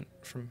they went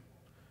from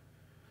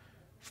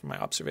my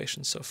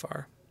observations so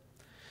far.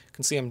 You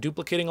can see I'm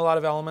duplicating a lot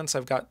of elements.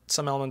 I've got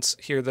some elements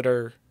here that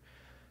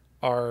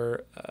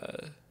are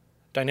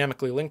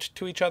dynamically linked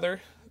to each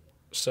other.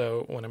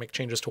 So when I make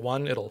changes to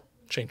one, it'll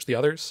change the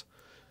others.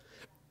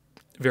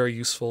 Very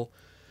useful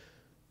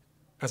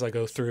as I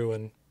go through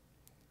and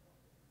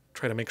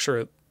try to make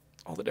sure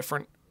all the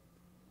different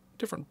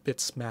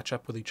bits match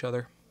up with each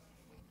other.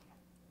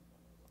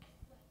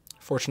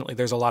 Fortunately,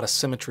 there's a lot of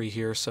symmetry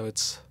here, so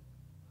it's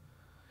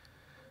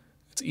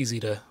easy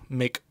to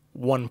make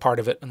one part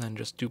of it and then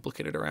just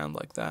duplicate it around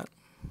like that.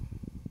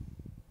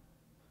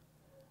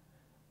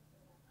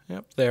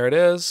 Yep, there it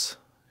is.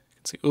 You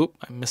can see, oop,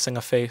 I'm missing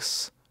a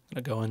face. I'm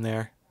going to go in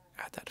there,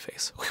 add that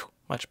face. Whew,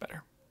 much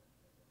better.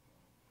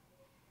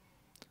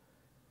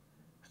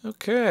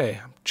 Okay,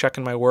 I'm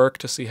checking my work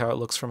to see how it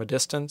looks from a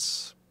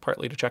distance,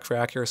 partly to check for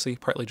accuracy,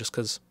 partly just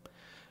because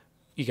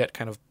you get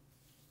kind of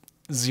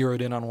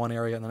zeroed in on one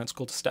area, and then it's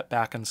cool to step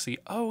back and see,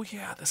 oh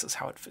yeah, this is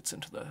how it fits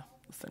into the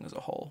thing as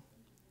a whole.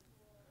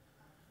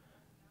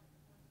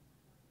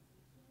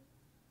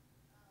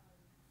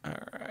 All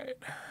right,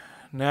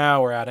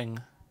 now we're adding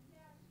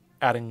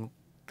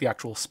the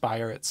actual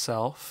spire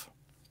itself.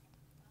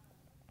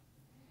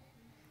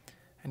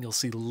 And you'll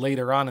see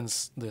later on in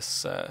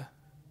this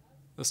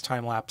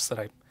time lapse that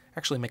I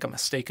actually make a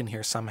mistake in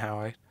here somehow.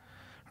 I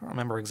don't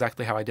remember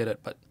exactly how I did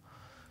it, but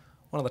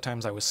one of the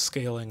times I was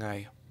scaling,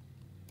 I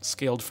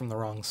scaled from the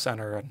wrong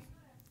center and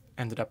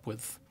ended up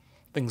with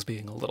things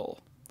being a little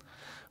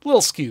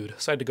skewed.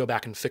 So I had to go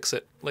back and fix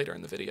it later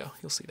in the video.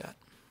 You'll see that.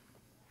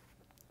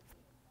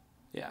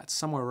 Yeah, it's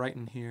somewhere right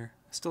in here.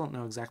 I still don't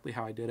know exactly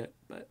how I did it,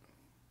 but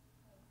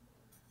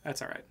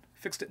that's all right.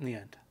 Fixed it in the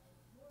end.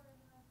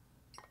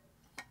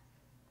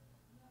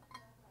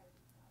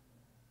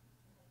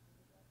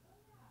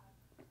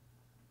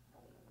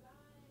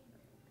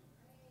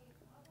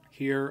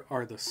 Here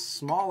are the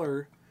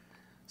smaller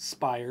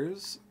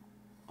spires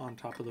on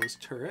top of those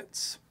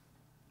turrets.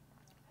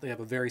 They have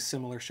a very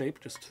similar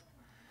shape, just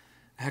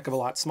a heck of a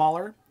lot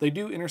smaller. They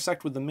do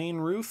intersect with the main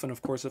roof, and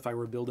of course if I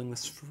were building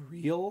this for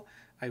real,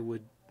 I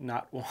would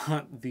not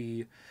want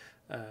the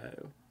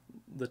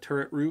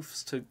turret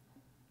roofs to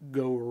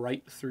go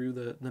right through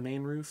the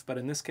main roof, but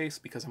in this case,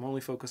 because I'm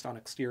only focused on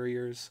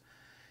exteriors,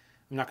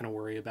 I'm not going to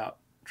worry about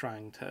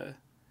trying to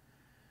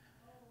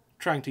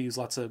use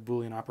lots of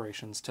Boolean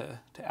operations to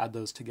add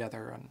those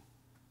together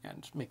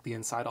and make the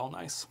inside all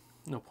nice.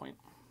 No point.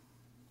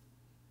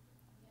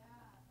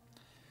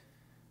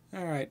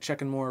 All right,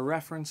 checking more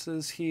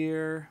references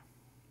here.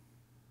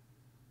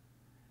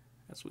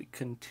 As we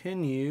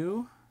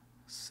continue,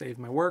 save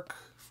my work,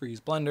 freeze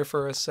Blender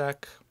for a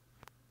sec.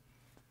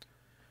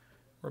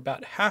 We're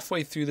about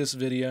halfway through this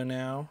video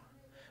now.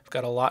 I've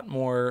got a lot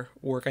more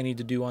work I need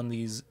to do on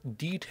these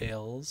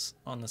details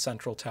on the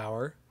central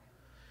tower.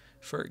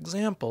 For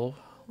example,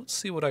 let's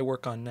see what I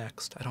work on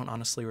next. I don't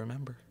honestly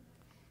remember.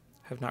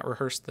 I have not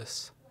rehearsed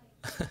this.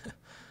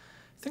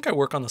 I think I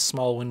work on the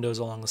small windows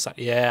along the side.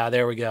 Yeah,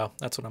 there we go.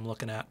 That's what I'm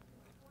looking at.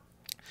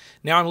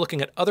 Now I'm looking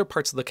at other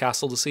parts of the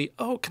castle to see,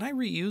 oh, can I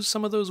reuse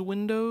some of those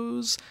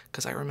windows?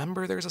 Because I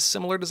remember there's a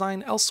similar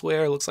design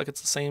elsewhere. Looks like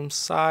it's the same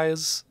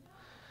size.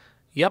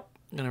 Yep,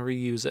 I'm going to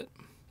reuse it.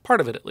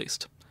 Part of it, at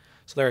least.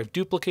 So there I've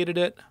duplicated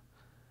it.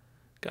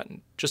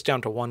 Gotten just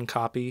down to one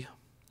copy.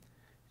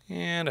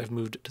 And I've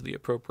moved it to the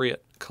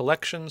appropriate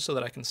collection so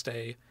that I can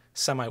stay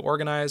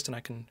semi-organized and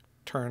I can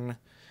turn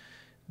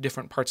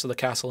different parts of the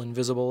castle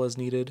invisible as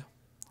needed.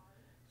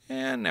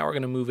 And now we're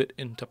going to move it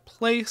into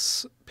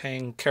place,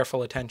 paying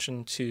careful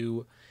attention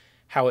to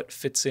how it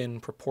fits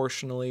in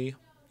proportionally,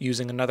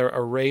 using another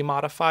array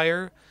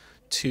modifier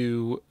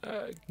to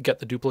get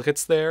the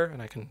duplicates there,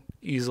 and I can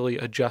easily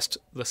adjust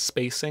the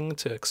spacing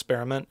to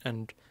experiment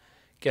and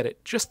get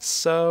it just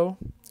so.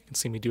 You can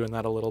see me doing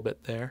that a little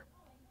bit there.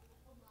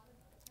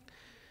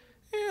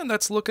 And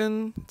it's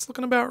looking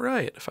about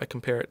right if I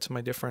compare it to my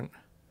different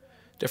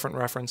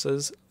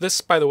references.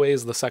 This, by the way,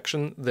 is the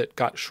section that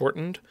got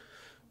shortened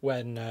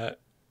when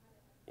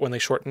they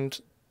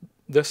shortened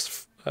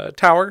this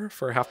tower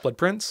for Half-Blood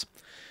Prince.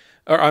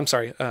 Or, I'm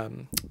sorry,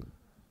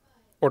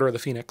 Order of the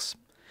Phoenix.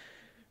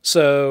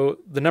 So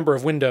the number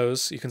of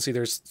windows, you can see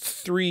there's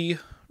 3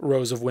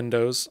 rows of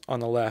windows on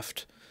the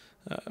left,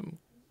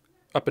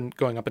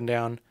 going up and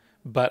down,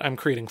 but I'm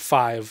creating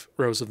 5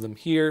 rows of them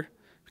here,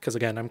 because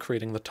again, I'm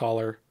creating the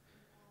taller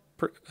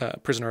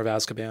Prisoner of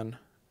Azkaban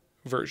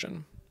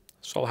version.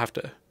 So I'll have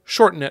to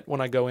shorten it when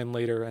I go in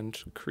later and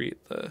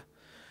create the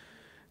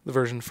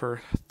version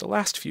for the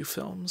last few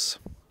films.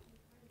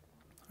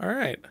 All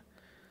right.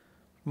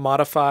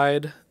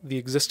 Modified the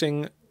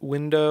existing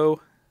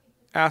window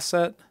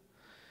asset.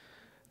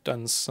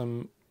 Done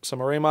some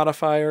array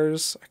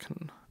modifiers. I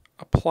can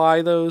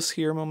apply those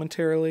here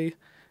momentarily.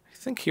 I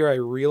think here I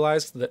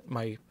realized that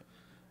my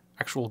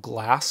actual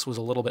glass was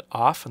a little bit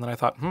off, and then I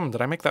thought,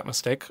 did I make that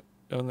mistake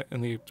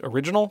in the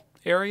original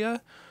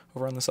area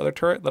over on this other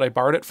turret that I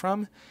borrowed it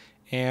from?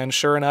 And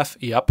sure enough,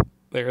 yep,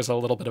 there's a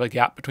little bit of a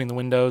gap between the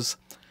windows.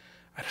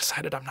 I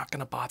decided I'm not going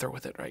to bother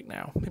with it right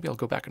now. Maybe I'll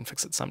go back and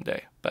fix it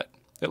someday. But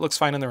it looks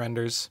fine in the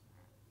renders.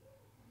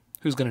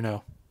 Who's going to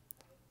know?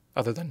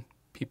 Other than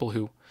people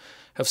who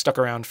have stuck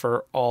around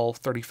for all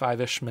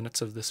 35-ish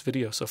minutes of this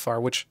video so far,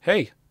 which,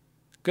 hey,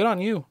 good on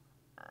you.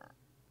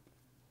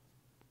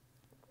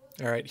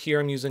 All right, here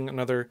I'm using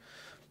another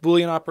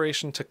Boolean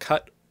operation to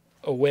cut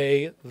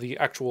away the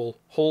actual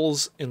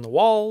holes in the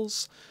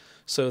walls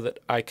so that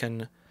I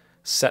can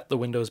set the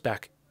windows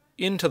back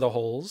into the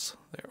holes.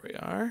 There we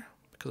are,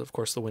 because of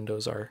course the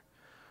windows are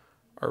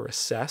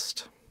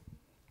recessed.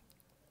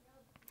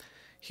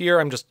 Here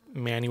I'm just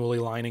manually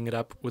lining it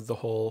up with the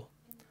hole.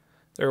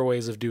 There are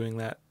ways of doing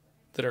that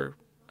that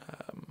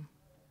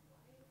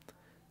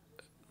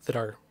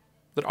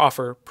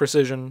offer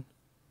precision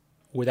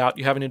without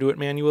you having to do it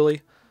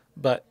manually,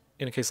 but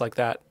in a case like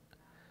that,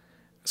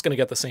 it's going to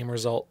get the same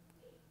result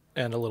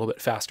and a little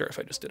bit faster if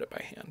I just did it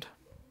by hand.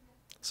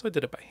 So I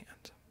did it by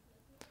hand.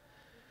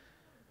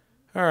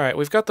 All right,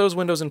 we've got those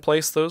windows in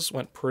place. Those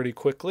went pretty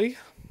quickly.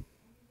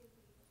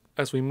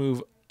 As we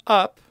move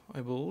up, I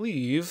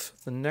believe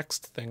the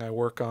next thing I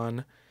work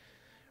on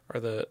are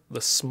the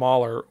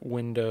smaller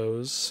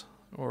windows,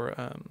 or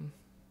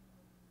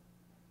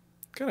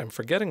God, I'm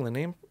forgetting the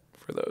name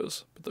for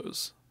those, but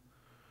those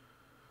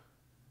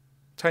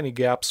tiny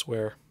gaps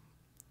where,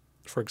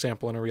 for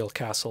example, in a real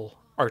castle,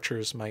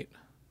 archers might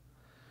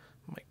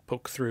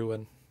poke through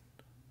and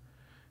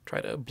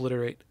try to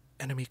obliterate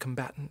enemy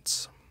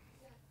combatants.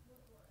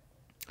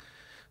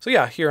 So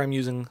yeah, here I'm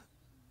using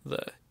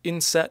the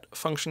inset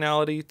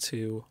functionality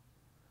to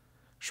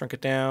shrink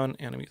it down,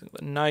 and I'm using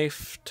the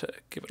knife to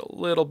give it a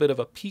little bit of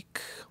a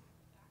peak.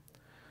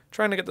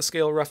 Trying to get the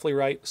scale roughly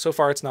right. So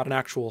far it's not an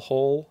actual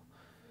hole,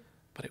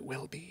 but it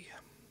will be.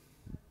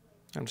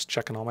 I'm just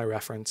checking all my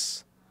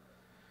reference,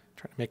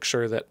 trying to make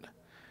sure that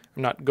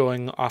I'm not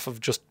going off of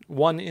just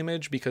one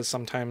image, because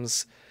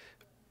sometimes,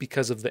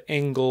 because of the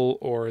angle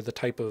or the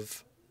type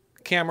of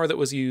camera that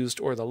was used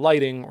or the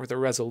lighting or the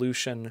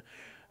resolution,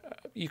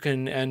 you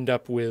can end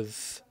up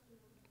with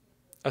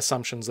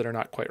assumptions that are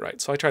not quite right.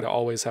 So I try to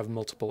always have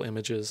multiple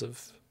images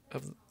of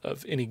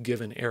any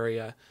given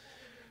area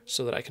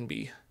so that I can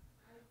be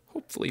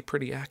hopefully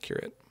pretty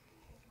accurate.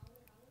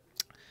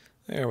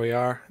 There we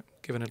are,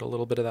 giving it a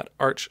little bit of that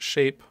arch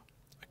shape.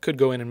 I could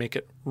go in and make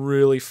it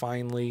really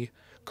finely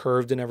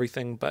curved and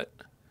everything, but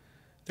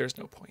there's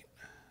no point.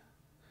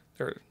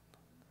 There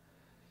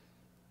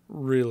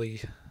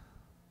really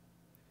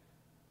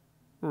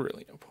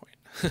no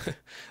point.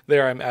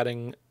 There I'm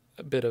adding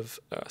a bit of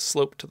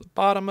slope to the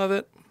bottom of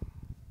it.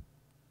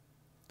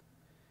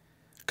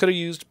 Could have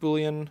used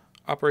Boolean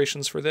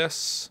operations for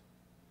this.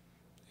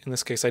 In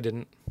this case I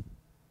didn't.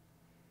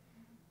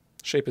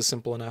 Shape is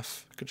simple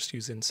enough. I could just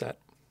use inset.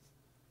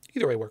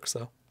 Either way works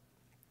though.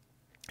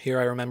 Here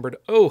I remembered,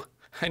 oh,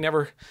 I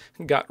never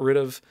got rid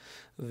of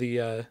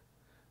the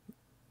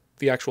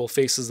actual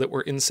faces that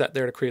were inset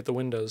there to create the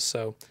windows.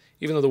 So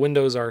even though the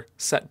windows are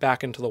set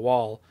back into the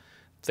wall,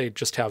 they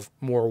just have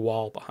more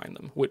wall behind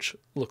them, which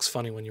looks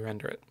funny when you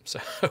render it. So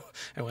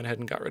I went ahead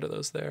and got rid of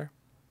those there.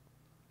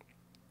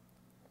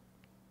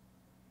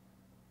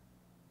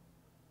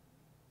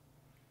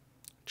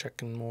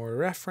 Checking more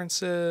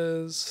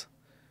references.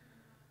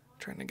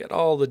 Trying to get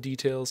all the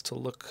details to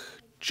look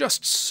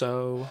just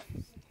so.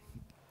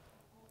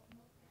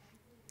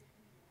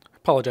 I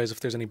apologize if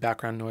there's any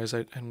background noise.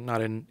 I'm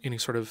not in any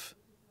sort of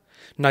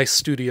nice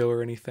studio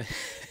or anything.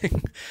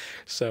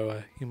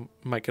 So you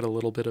might get a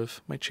little bit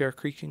of my chair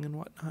creaking and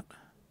whatnot.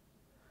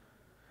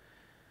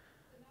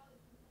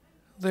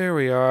 There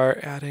we are,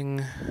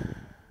 adding,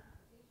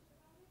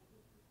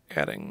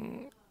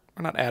 or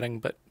not adding,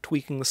 but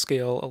tweaking the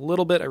scale a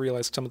little bit. I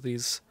realized some of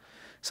these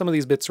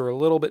bits are a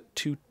little bit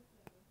too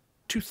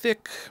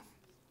thick.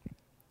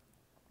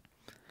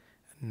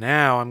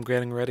 Now I'm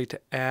getting ready to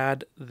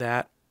add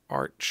that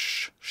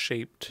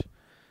arch-shaped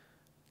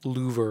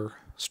louver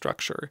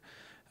structure.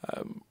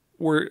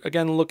 We're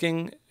again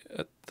looking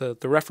at the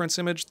reference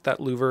image. That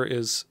louver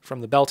is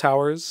from the bell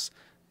towers,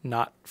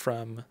 not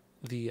from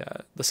the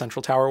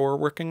central tower we're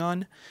working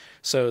on.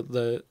 So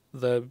the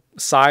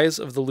size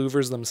of the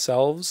louvers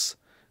themselves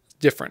is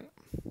different,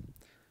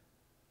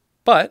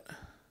 but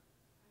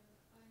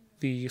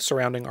the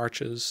surrounding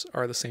arches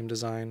are the same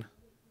design.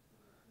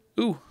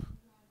 Ooh.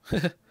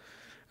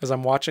 As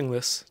I'm watching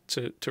this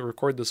to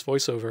record this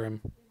voiceover,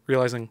 I'm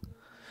realizing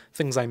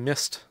things I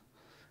missed.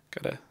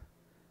 Gotta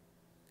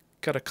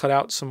cut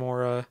out some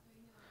more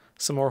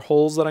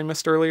holes that I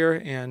missed earlier,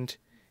 and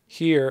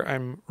here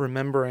I'm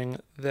remembering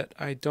that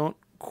I don't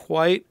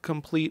quite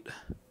complete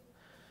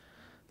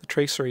the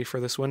tracery for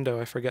this window.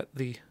 I forget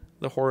the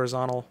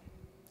horizontal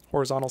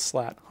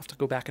slat. I'll have to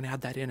go back and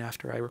add that in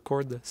after I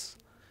record this.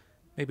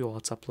 Maybe while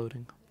it's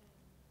uploading.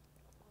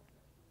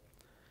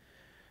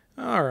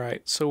 All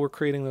right, so we're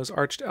creating those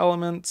arched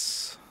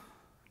elements.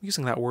 I'm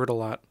using that word a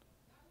lot.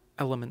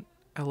 Element.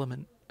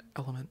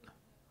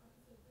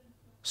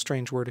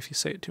 Strange word if you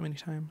say it too many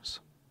times.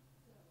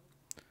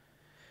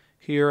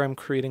 Here I'm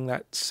creating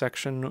that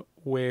section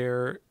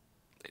where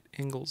it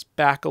angles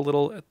back a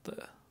little at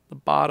the the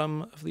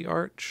bottom of the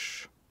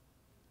arch.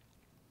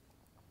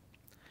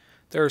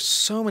 There are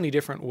so many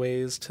different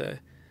ways to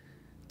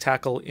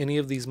tackle any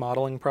of these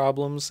modeling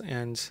problems,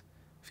 and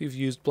if you've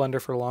used Blender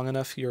for long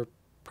enough, you're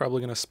probably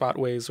going to spot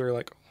ways where you're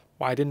like,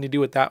 why didn't he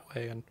do it that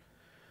way? And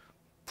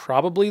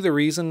probably the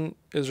reason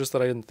is just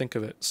that I didn't think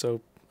of it.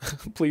 So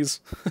please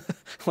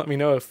let me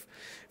know if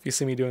you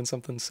see me doing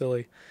something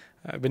silly.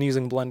 I've been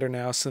using Blender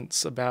now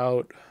since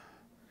about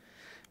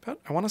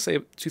I want to say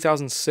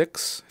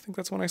 2006. I think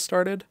that's when I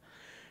started.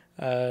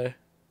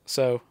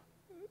 So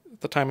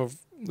at the time of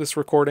this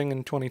recording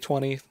in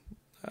 2020,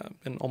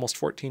 been almost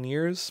 14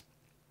 years.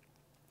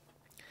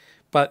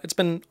 But it's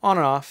been on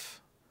and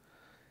off,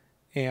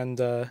 and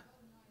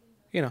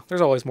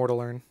there's always more to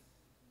learn.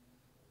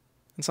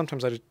 And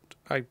sometimes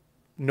I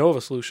know of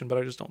a solution, but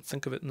I just don't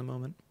think of it in the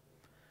moment.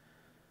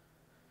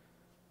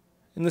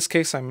 In this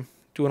case, I'm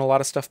doing a lot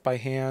of stuff by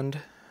hand,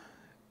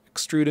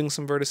 extruding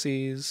some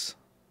vertices,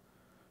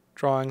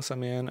 drawing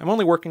some in. I'm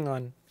only working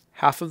on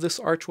half of this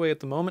archway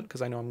at the moment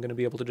because I know I'm going to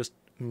be able to just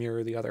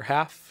mirror the other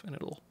half, and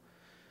it'll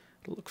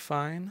look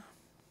fine.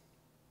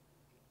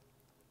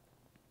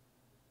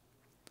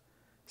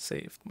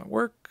 Save my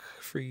work,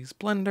 freeze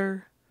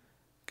Blender,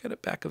 get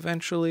it back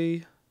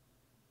eventually.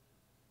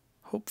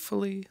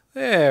 Hopefully.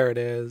 There it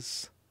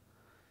is.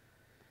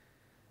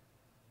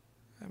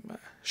 I'm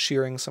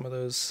shearing some of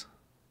those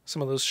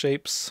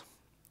shapes.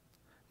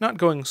 Not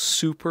going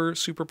super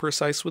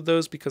precise with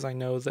those because I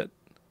know that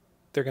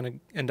they're going to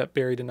end up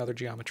buried in other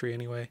geometry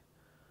anyway.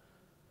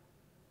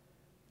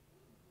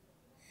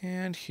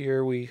 And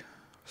here we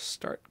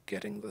start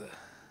getting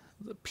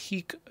the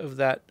peak of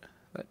that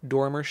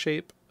dormer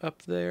shape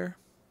up there.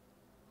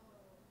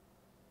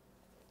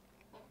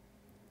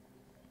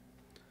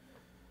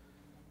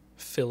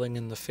 Filling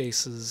in the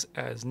faces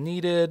as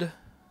needed.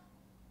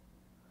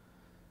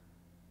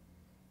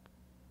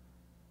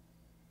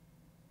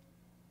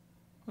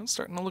 It's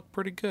starting to look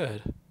pretty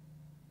good.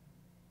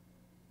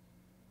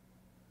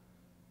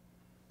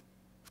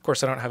 Of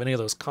course, I don't have any of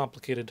those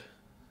complicated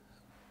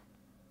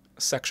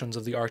sections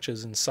of the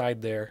arches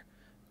inside there,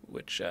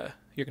 which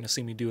you're going to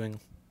see me doing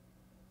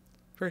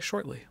very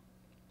shortly.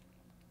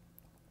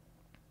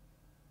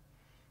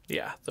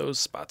 Yeah, those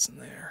spots in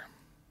there.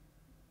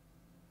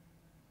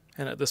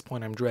 And at this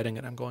point, I'm dreading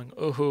it. I'm going,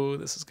 oh,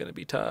 this is going to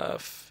be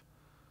tough.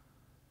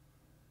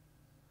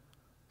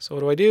 So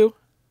what do?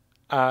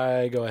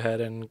 I go ahead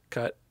and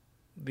cut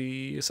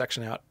the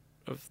section out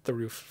of the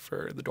roof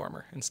for the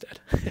dormer instead.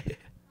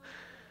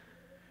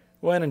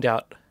 When in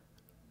doubt,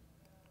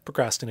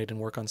 procrastinate and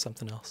work on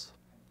something else.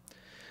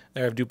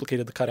 There, I've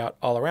duplicated the cutout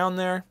all around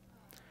there.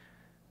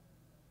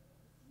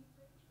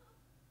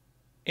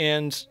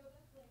 And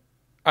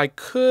I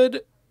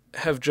could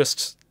have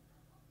just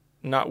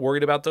not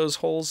worried about those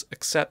holes,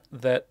 except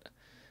that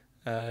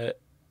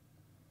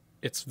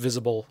it's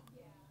visible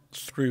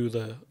through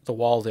the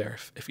wall there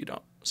if you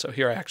don't. So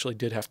here I actually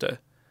did have to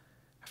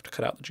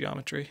cut out the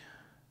geometry.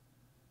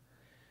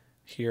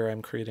 Here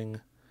I'm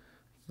creating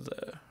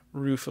the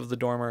roof of the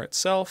dormer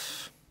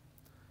itself.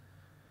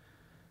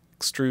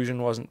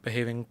 Extrusion wasn't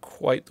behaving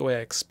quite the way I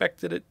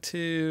expected it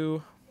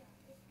to,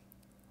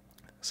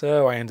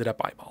 so I ended up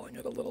eyeballing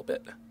it a little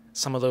bit.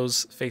 Some of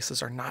those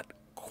faces are not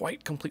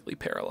quite completely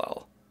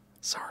parallel.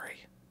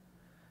 Sorry.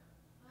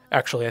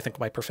 Actually, I think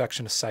my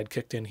perfectionist side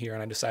kicked in here,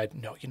 and I decided,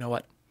 no, you know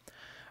what?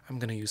 I'm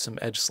going to use some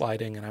edge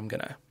sliding, and I'm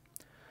going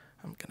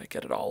to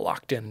get it all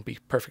locked in and be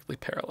perfectly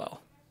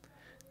parallel.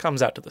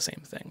 Comes out to the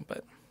same thing,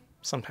 but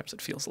sometimes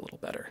it feels a little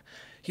better.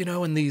 You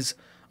know, in these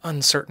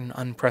uncertain,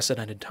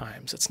 unprecedented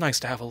times, it's nice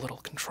to have a little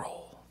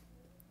control.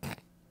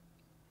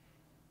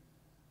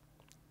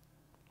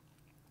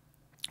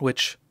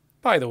 Which,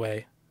 by the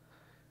way,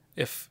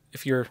 if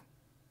you're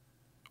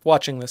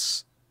watching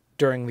this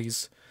during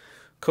these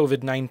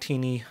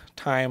COVID-19-y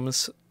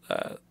times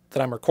that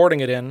I'm recording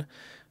it in,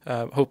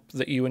 hope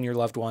that you and your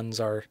loved ones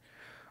are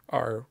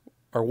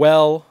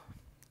well,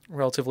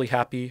 relatively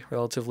happy,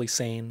 relatively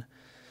sane.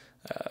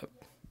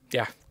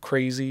 Yeah,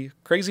 crazy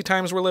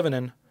times we're living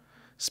in,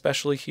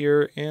 especially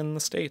here in the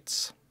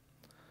States.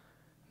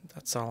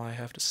 That's all I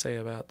have to say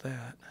about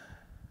that.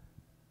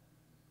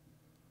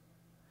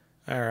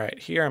 All right,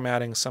 here I'm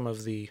adding some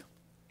of the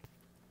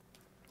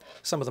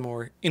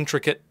more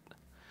intricate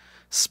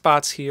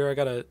spots here. I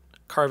got to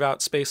carve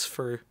out space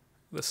for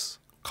this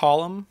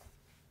column,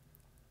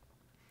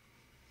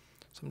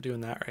 so I'm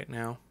doing that right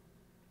now.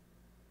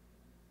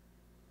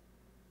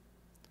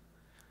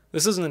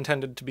 This isn't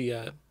intended to be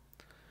a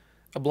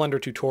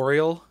Blender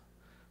tutorial,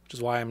 which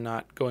is why I'm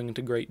not going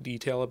into great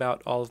detail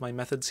about all of my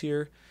methods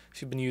here.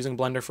 If you've been using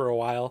Blender for a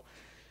while,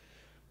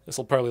 this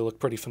will probably look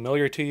pretty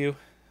familiar to you.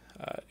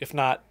 If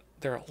not,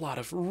 there are a lot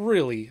of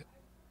really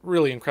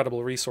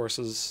incredible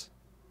resources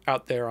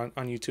out there on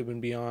YouTube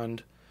and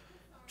beyond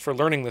for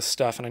learning this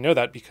stuff, and I know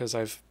that because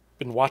I've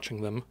been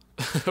watching them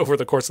over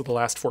the course of the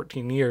last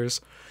 14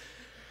 years,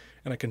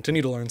 and I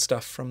continue to learn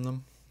stuff from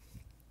them.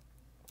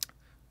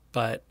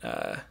 But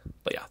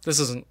yeah, this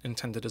isn't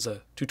intended as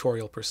a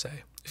tutorial per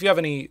se. If you have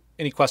any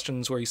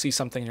questions where you see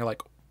something and you're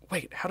like,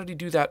 wait, how did he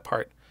do that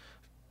part?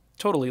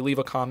 totally leave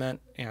a comment,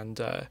 and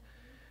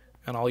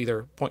I'll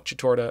either point you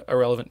toward a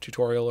relevant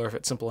tutorial, or if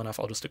it's simple enough,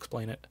 I'll just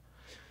explain it.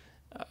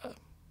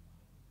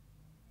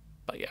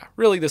 But yeah,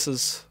 really, this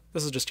is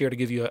just here to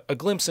give you a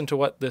glimpse into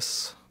what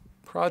this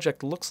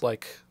project looks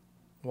like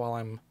while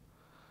I'm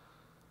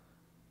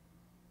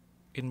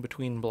in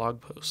between blog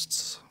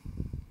posts.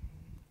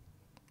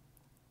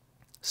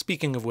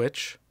 Speaking of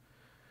which,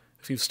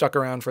 if you've stuck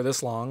around for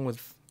this long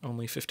with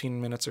only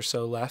 15 minutes or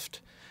so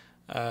left,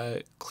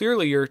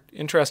 clearly you're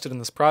interested in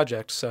this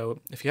project, so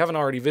if you haven't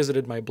already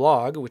visited my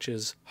blog, which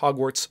is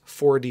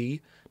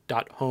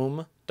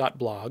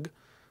hogwarts4d.home.blog,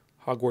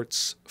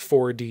 Hogwarts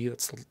 4D,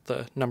 that's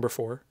the number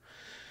 4,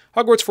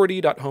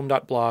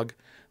 hogwarts4d.home.blog.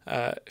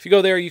 If you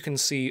go there, you can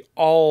see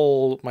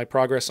all my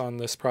progress on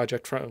this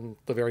project from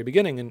the very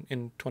beginning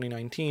in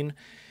 2019,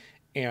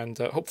 and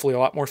hopefully a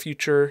lot more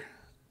future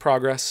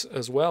progress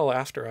as well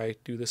after I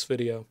do this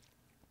video.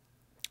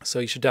 So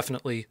you should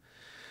definitely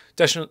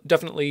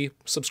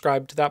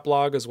subscribe to that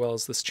blog as well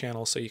as this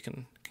channel, so you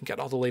can get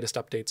all the latest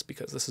updates,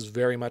 because this is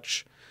very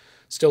much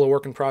still a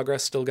work in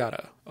progress. Still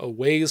got a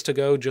ways to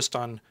go just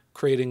on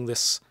creating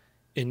this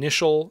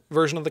initial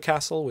version of the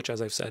castle, which,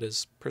 as I've said,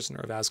 is Prisoner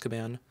of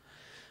Azkaban.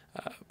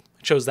 I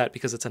chose that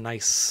because it's a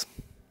nice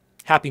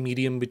happy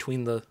medium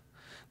between the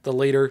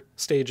later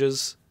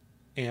stages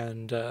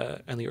and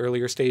the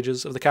earlier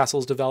stages of the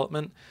castle's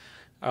development.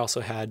 I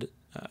also had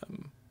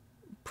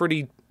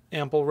pretty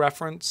ample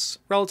reference,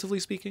 relatively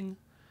speaking,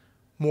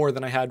 more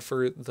than I had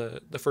for the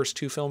first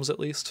 2 films at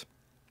least.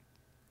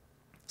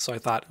 So I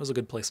thought it was a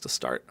good place to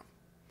start,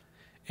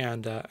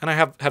 and I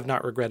have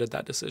not regretted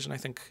that decision. I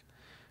think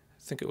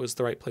it was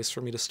the right place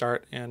for me to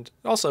start, and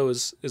also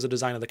is a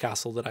design of the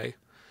castle that I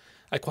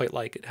quite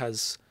like. It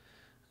has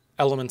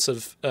elements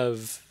of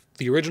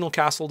the original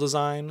castle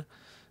design,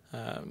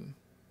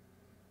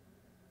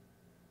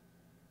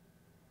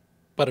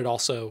 but it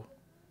also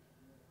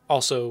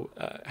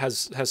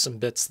has some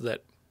bits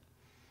that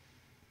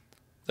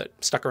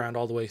stuck around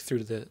all the way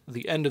through to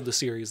the end of the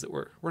series that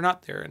were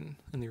not there in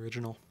the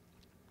original.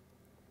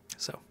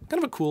 So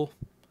kind of a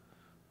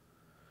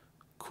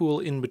cool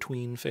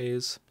in-between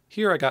phase.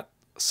 Here I got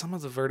some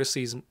of the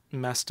vertices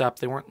messed up.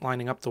 They weren't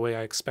lining up the way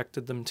I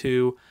expected them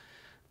to.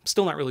 I'm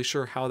still not really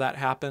sure how that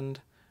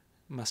happened.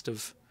 Must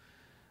have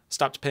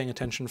stopped paying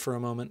attention for a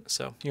moment.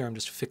 So here I'm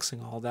just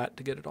fixing all that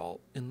to get it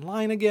all in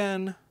line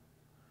again.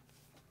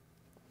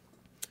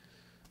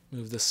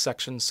 Move this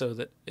section so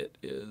that it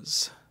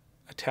is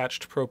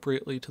attached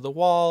appropriately to the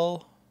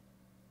wall.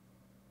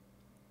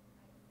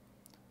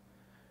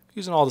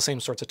 Using all the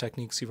same sorts of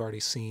techniques you've already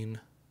seen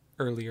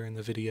earlier in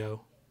the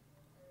video.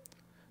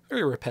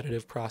 Very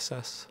repetitive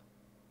process.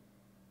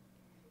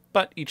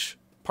 But each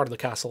part of the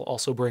castle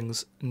also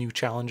brings new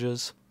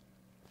challenges.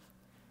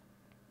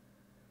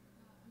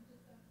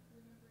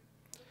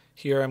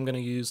 Here I'm going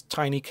to use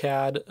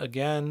TinyCAD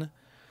again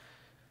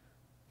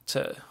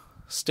to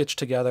stitch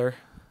together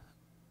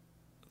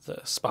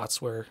the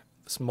spots where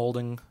this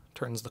molding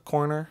turns the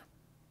corner.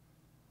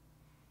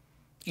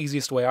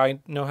 Easiest way I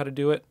know how to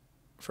do it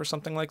for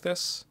something like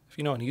this. If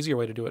you know an easier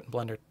way to do it in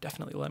Blender,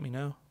 definitely let me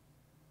know.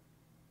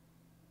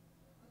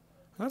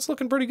 That's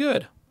looking pretty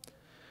good.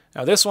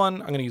 Now this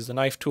one, I'm going to use the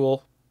knife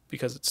tool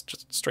because it's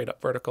just straight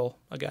up vertical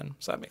again,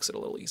 so that makes it a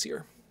little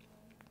easier.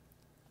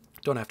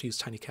 Don't have to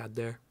use TinyCAD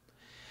there.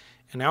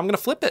 And now I'm going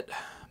to flip it,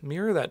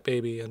 mirror that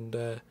baby, and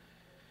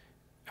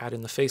add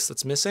in the face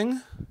that's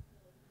missing.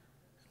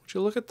 Would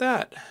you look at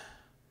that?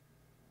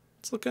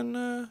 It's looking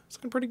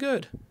pretty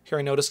good. Here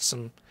I noticed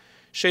some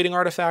shading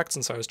artifacts,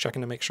 and so I was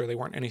checking to make sure they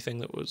weren't anything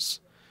that was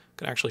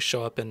going to actually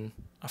show up in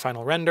a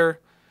final render.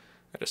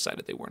 I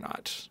decided they were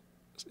not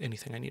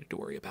anything I needed to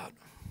worry about.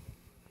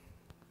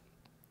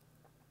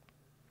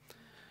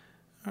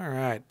 All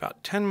right,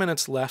 about 10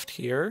 minutes left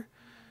here.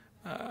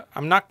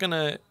 You're not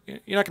gonna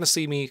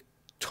see me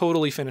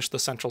totally finish the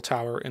central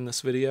tower in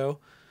this video.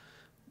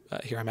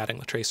 Here I'm adding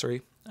the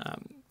tracery.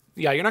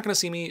 Yeah, you're not gonna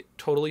see me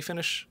totally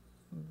finish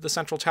the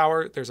central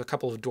tower. There's a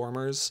couple of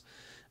dormers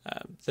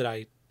that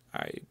I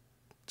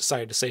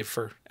decided to save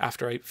for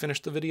after I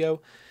finished the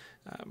video.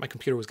 My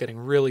computer was getting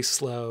really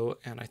slow,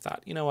 and I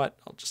thought, you know what,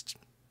 I'll just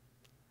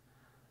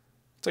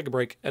take a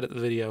break, edit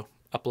the video,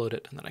 upload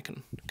it, and then I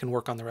can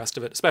work on the rest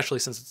of it, especially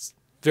since it's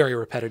very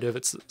repetitive.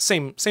 It's the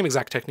same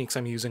exact techniques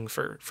I'm using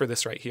for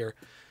this right here,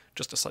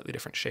 just a slightly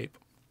different shape.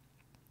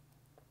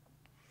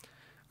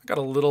 I got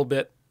a little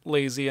bit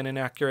lazy and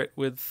inaccurate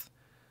with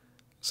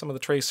some of the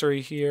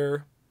tracery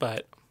here,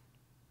 but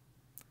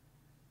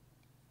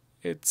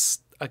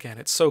it's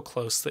so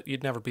close that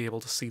you'd never be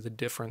able to see the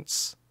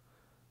difference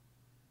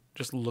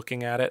just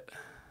looking at it.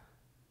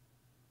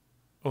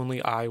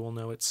 Only I will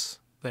know it's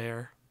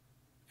there,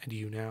 and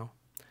you now.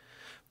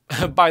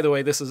 By the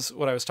way, this is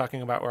what I was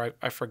talking about where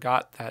I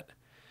forgot that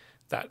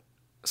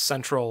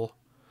central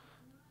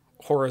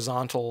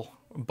horizontal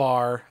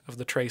bar of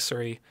the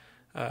tracery.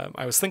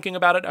 I was thinking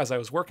about it as I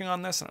was working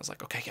on this, and I was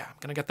like, okay, yeah, I'm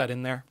going to get that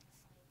in there.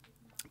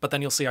 But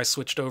then you'll see I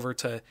switched over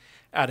to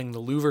adding the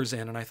louvers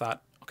in, and I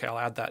thought, okay, I'll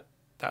add that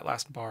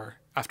last bar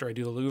after I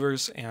do the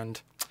louvers, and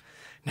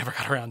never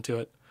got around to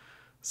it.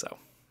 So I'll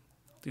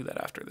do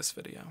that after this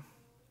video.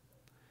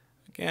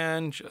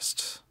 Again,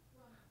 just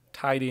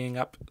tidying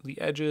up the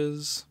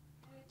edges.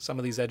 Some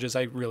of these edges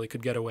I really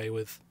could get away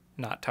with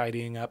not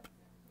tidying up.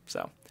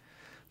 So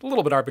a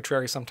little bit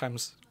arbitrary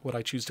sometimes what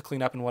I choose to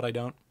clean up and what I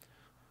don't.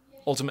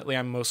 Ultimately,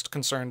 I'm most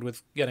concerned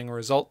with getting a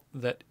result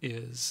that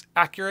is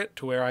accurate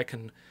to where I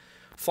can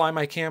fly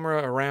my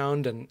camera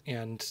around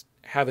and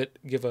have it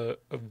give a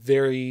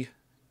very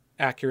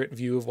accurate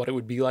view of what it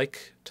would be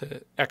like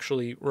to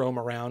actually roam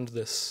around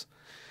this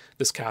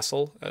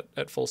castle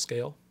at full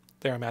scale.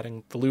 There I'm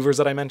adding the louvers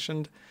that I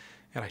mentioned,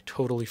 and I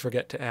totally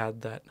forget to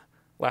add that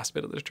last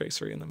bit of the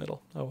tracery in the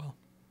middle. Oh well.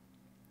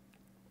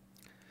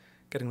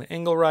 Getting the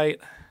angle right,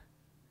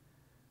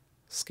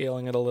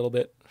 scaling it a little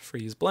bit,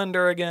 freeze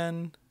blender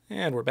again,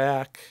 and we're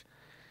back.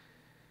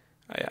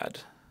 I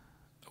add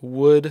a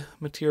wood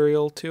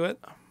material to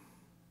it.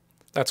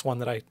 That's one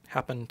that I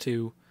happen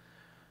to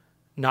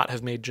not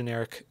have made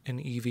generic in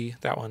Eevee.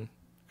 That one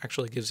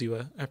actually gives you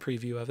a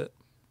preview of it.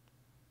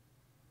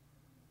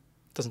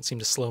 Doesn't seem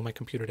to slow my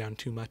computer down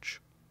too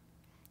much.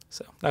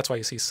 So that's why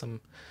you see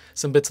some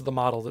bits of the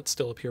model that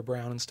still appear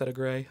brown instead of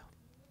gray.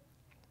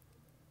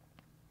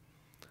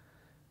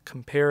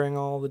 Comparing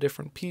all the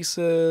different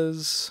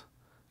pieces.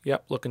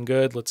 Yep, looking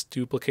good. Let's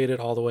duplicate it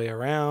all the way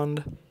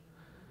around.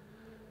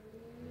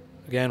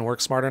 Again,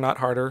 work smarter, not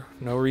harder.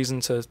 No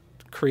reason to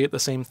create the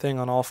same thing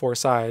on all four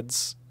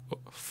sides,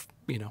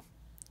 you know,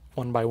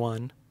 one by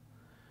one.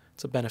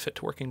 It's a benefit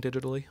to working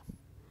digitally.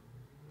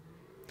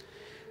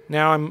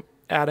 Now I'm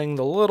adding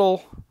the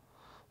little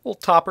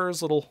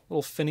toppers, little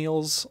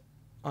finials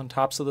on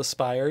tops of the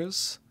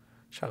spires,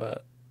 which have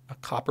a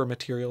copper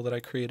material that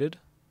I created.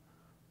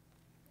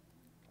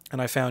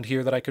 And I found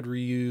here that I could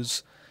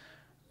reuse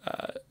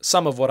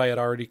some of what I had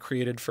already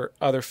created for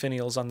other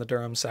finials on the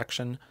Durham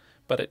section,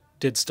 but it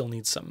did still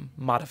need some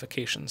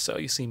modifications. So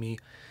you see me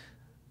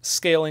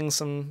scaling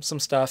some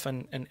stuff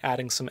and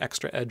adding some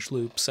extra edge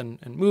loops and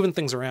moving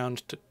things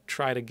around to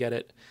try to get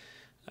it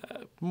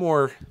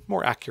more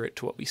accurate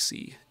to what we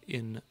see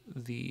in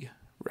the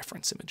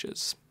reference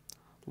images.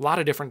 A lot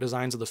of different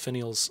designs of the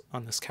finials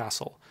on this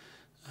castle.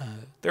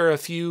 There are a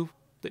few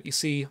that you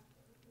see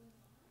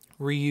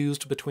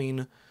reused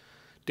between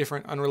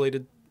different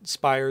unrelated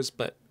spires,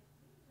 but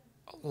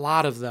a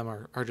lot of them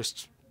are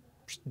just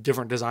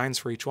different designs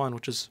for each one,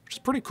 which is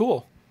pretty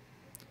cool.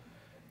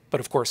 But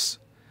of course,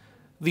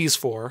 these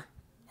four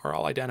are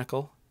all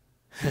identical.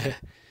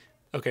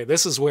 Okay,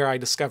 this is where I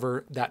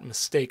discover that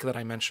mistake that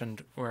I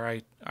mentioned,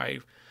 where I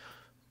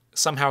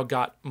somehow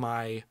got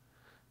my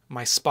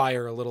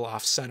spire a little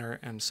off center,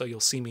 and so you'll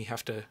see me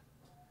have to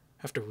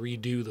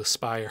redo the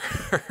spire.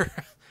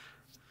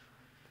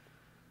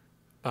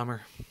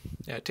 Bummer.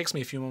 Yeah, it takes me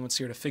a few moments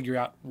here to figure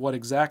out what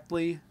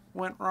exactly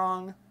went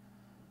wrong,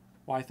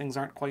 why things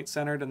aren't quite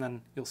centered, and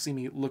then you'll see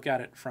me look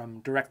at it from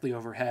directly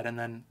overhead,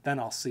 and then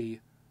I'll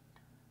see,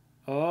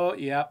 oh,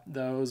 yep,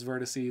 those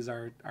vertices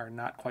are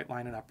not quite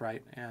lining up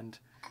right, and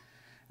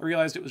I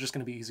realized it was just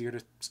going to be easier to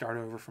start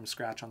over from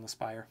scratch on the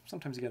spire.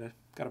 Sometimes you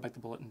gotta bite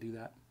the bullet and do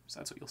that, so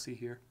that's what you'll see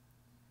here.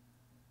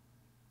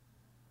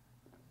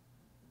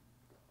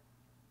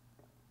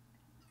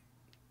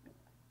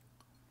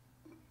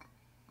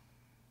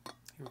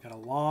 Here we got a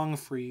long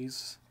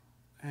freeze,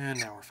 and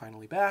now we're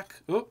finally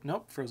back. Oh,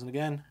 nope, frozen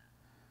again.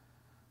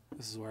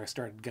 This is where I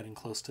started getting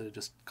close to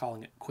just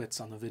calling it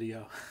quits on the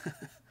video.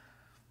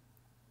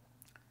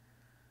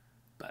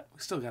 But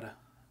we still got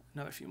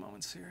another few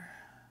moments here.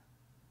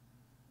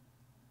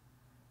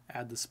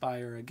 Add the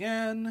spire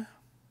again.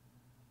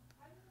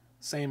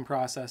 Same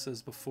process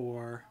as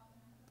before.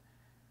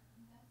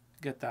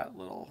 Get that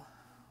little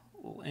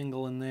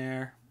angle in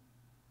there.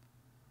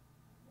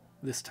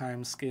 This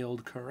time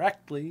scaled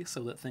correctly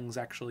so that things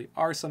actually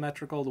are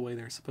symmetrical the way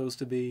they're supposed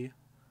to be.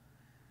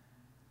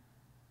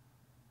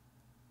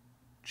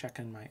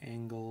 Checking my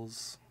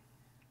angles.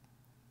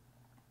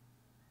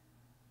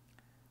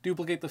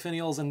 Duplicate the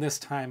finials, and this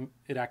time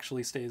it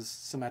actually stays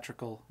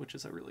symmetrical, which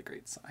is a really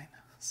great sign.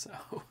 So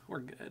we're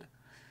good.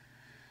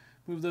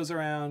 Move those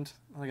around.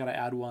 I gotta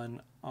add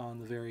one on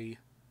the very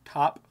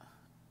top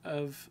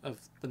of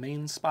the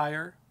main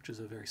spire, which is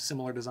a very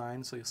similar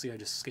design. So you'll see I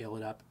just scale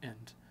it up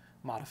and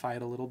modify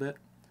it a little bit.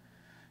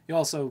 You'll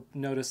also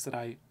notice that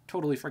I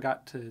totally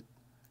forgot to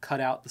cut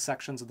out the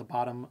sections at the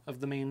bottom of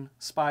the main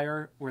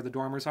spire where the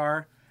dormers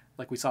are,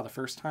 like we saw the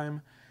first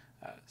time.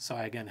 So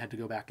I again had to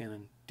go back in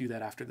and do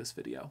that after this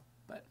video,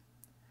 but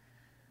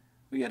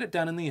we get it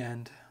done in the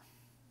end.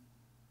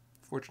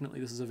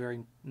 Fortunately, this is a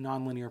very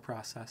non-linear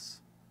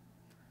process.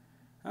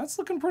 That's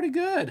looking pretty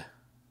good.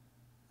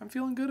 I'm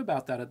feeling good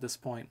about that at this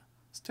point.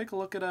 Let's take a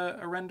look at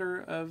a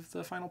render of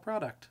the final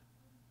product.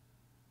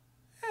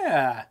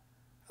 Yeah,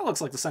 that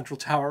looks like the central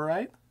tower,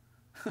 right?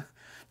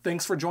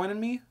 Thanks for joining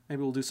me.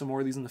 Maybe we'll do some more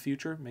of these in the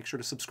future. Make sure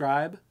to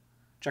subscribe.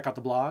 Check out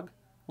the blog.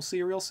 We'll see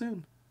you real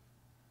soon.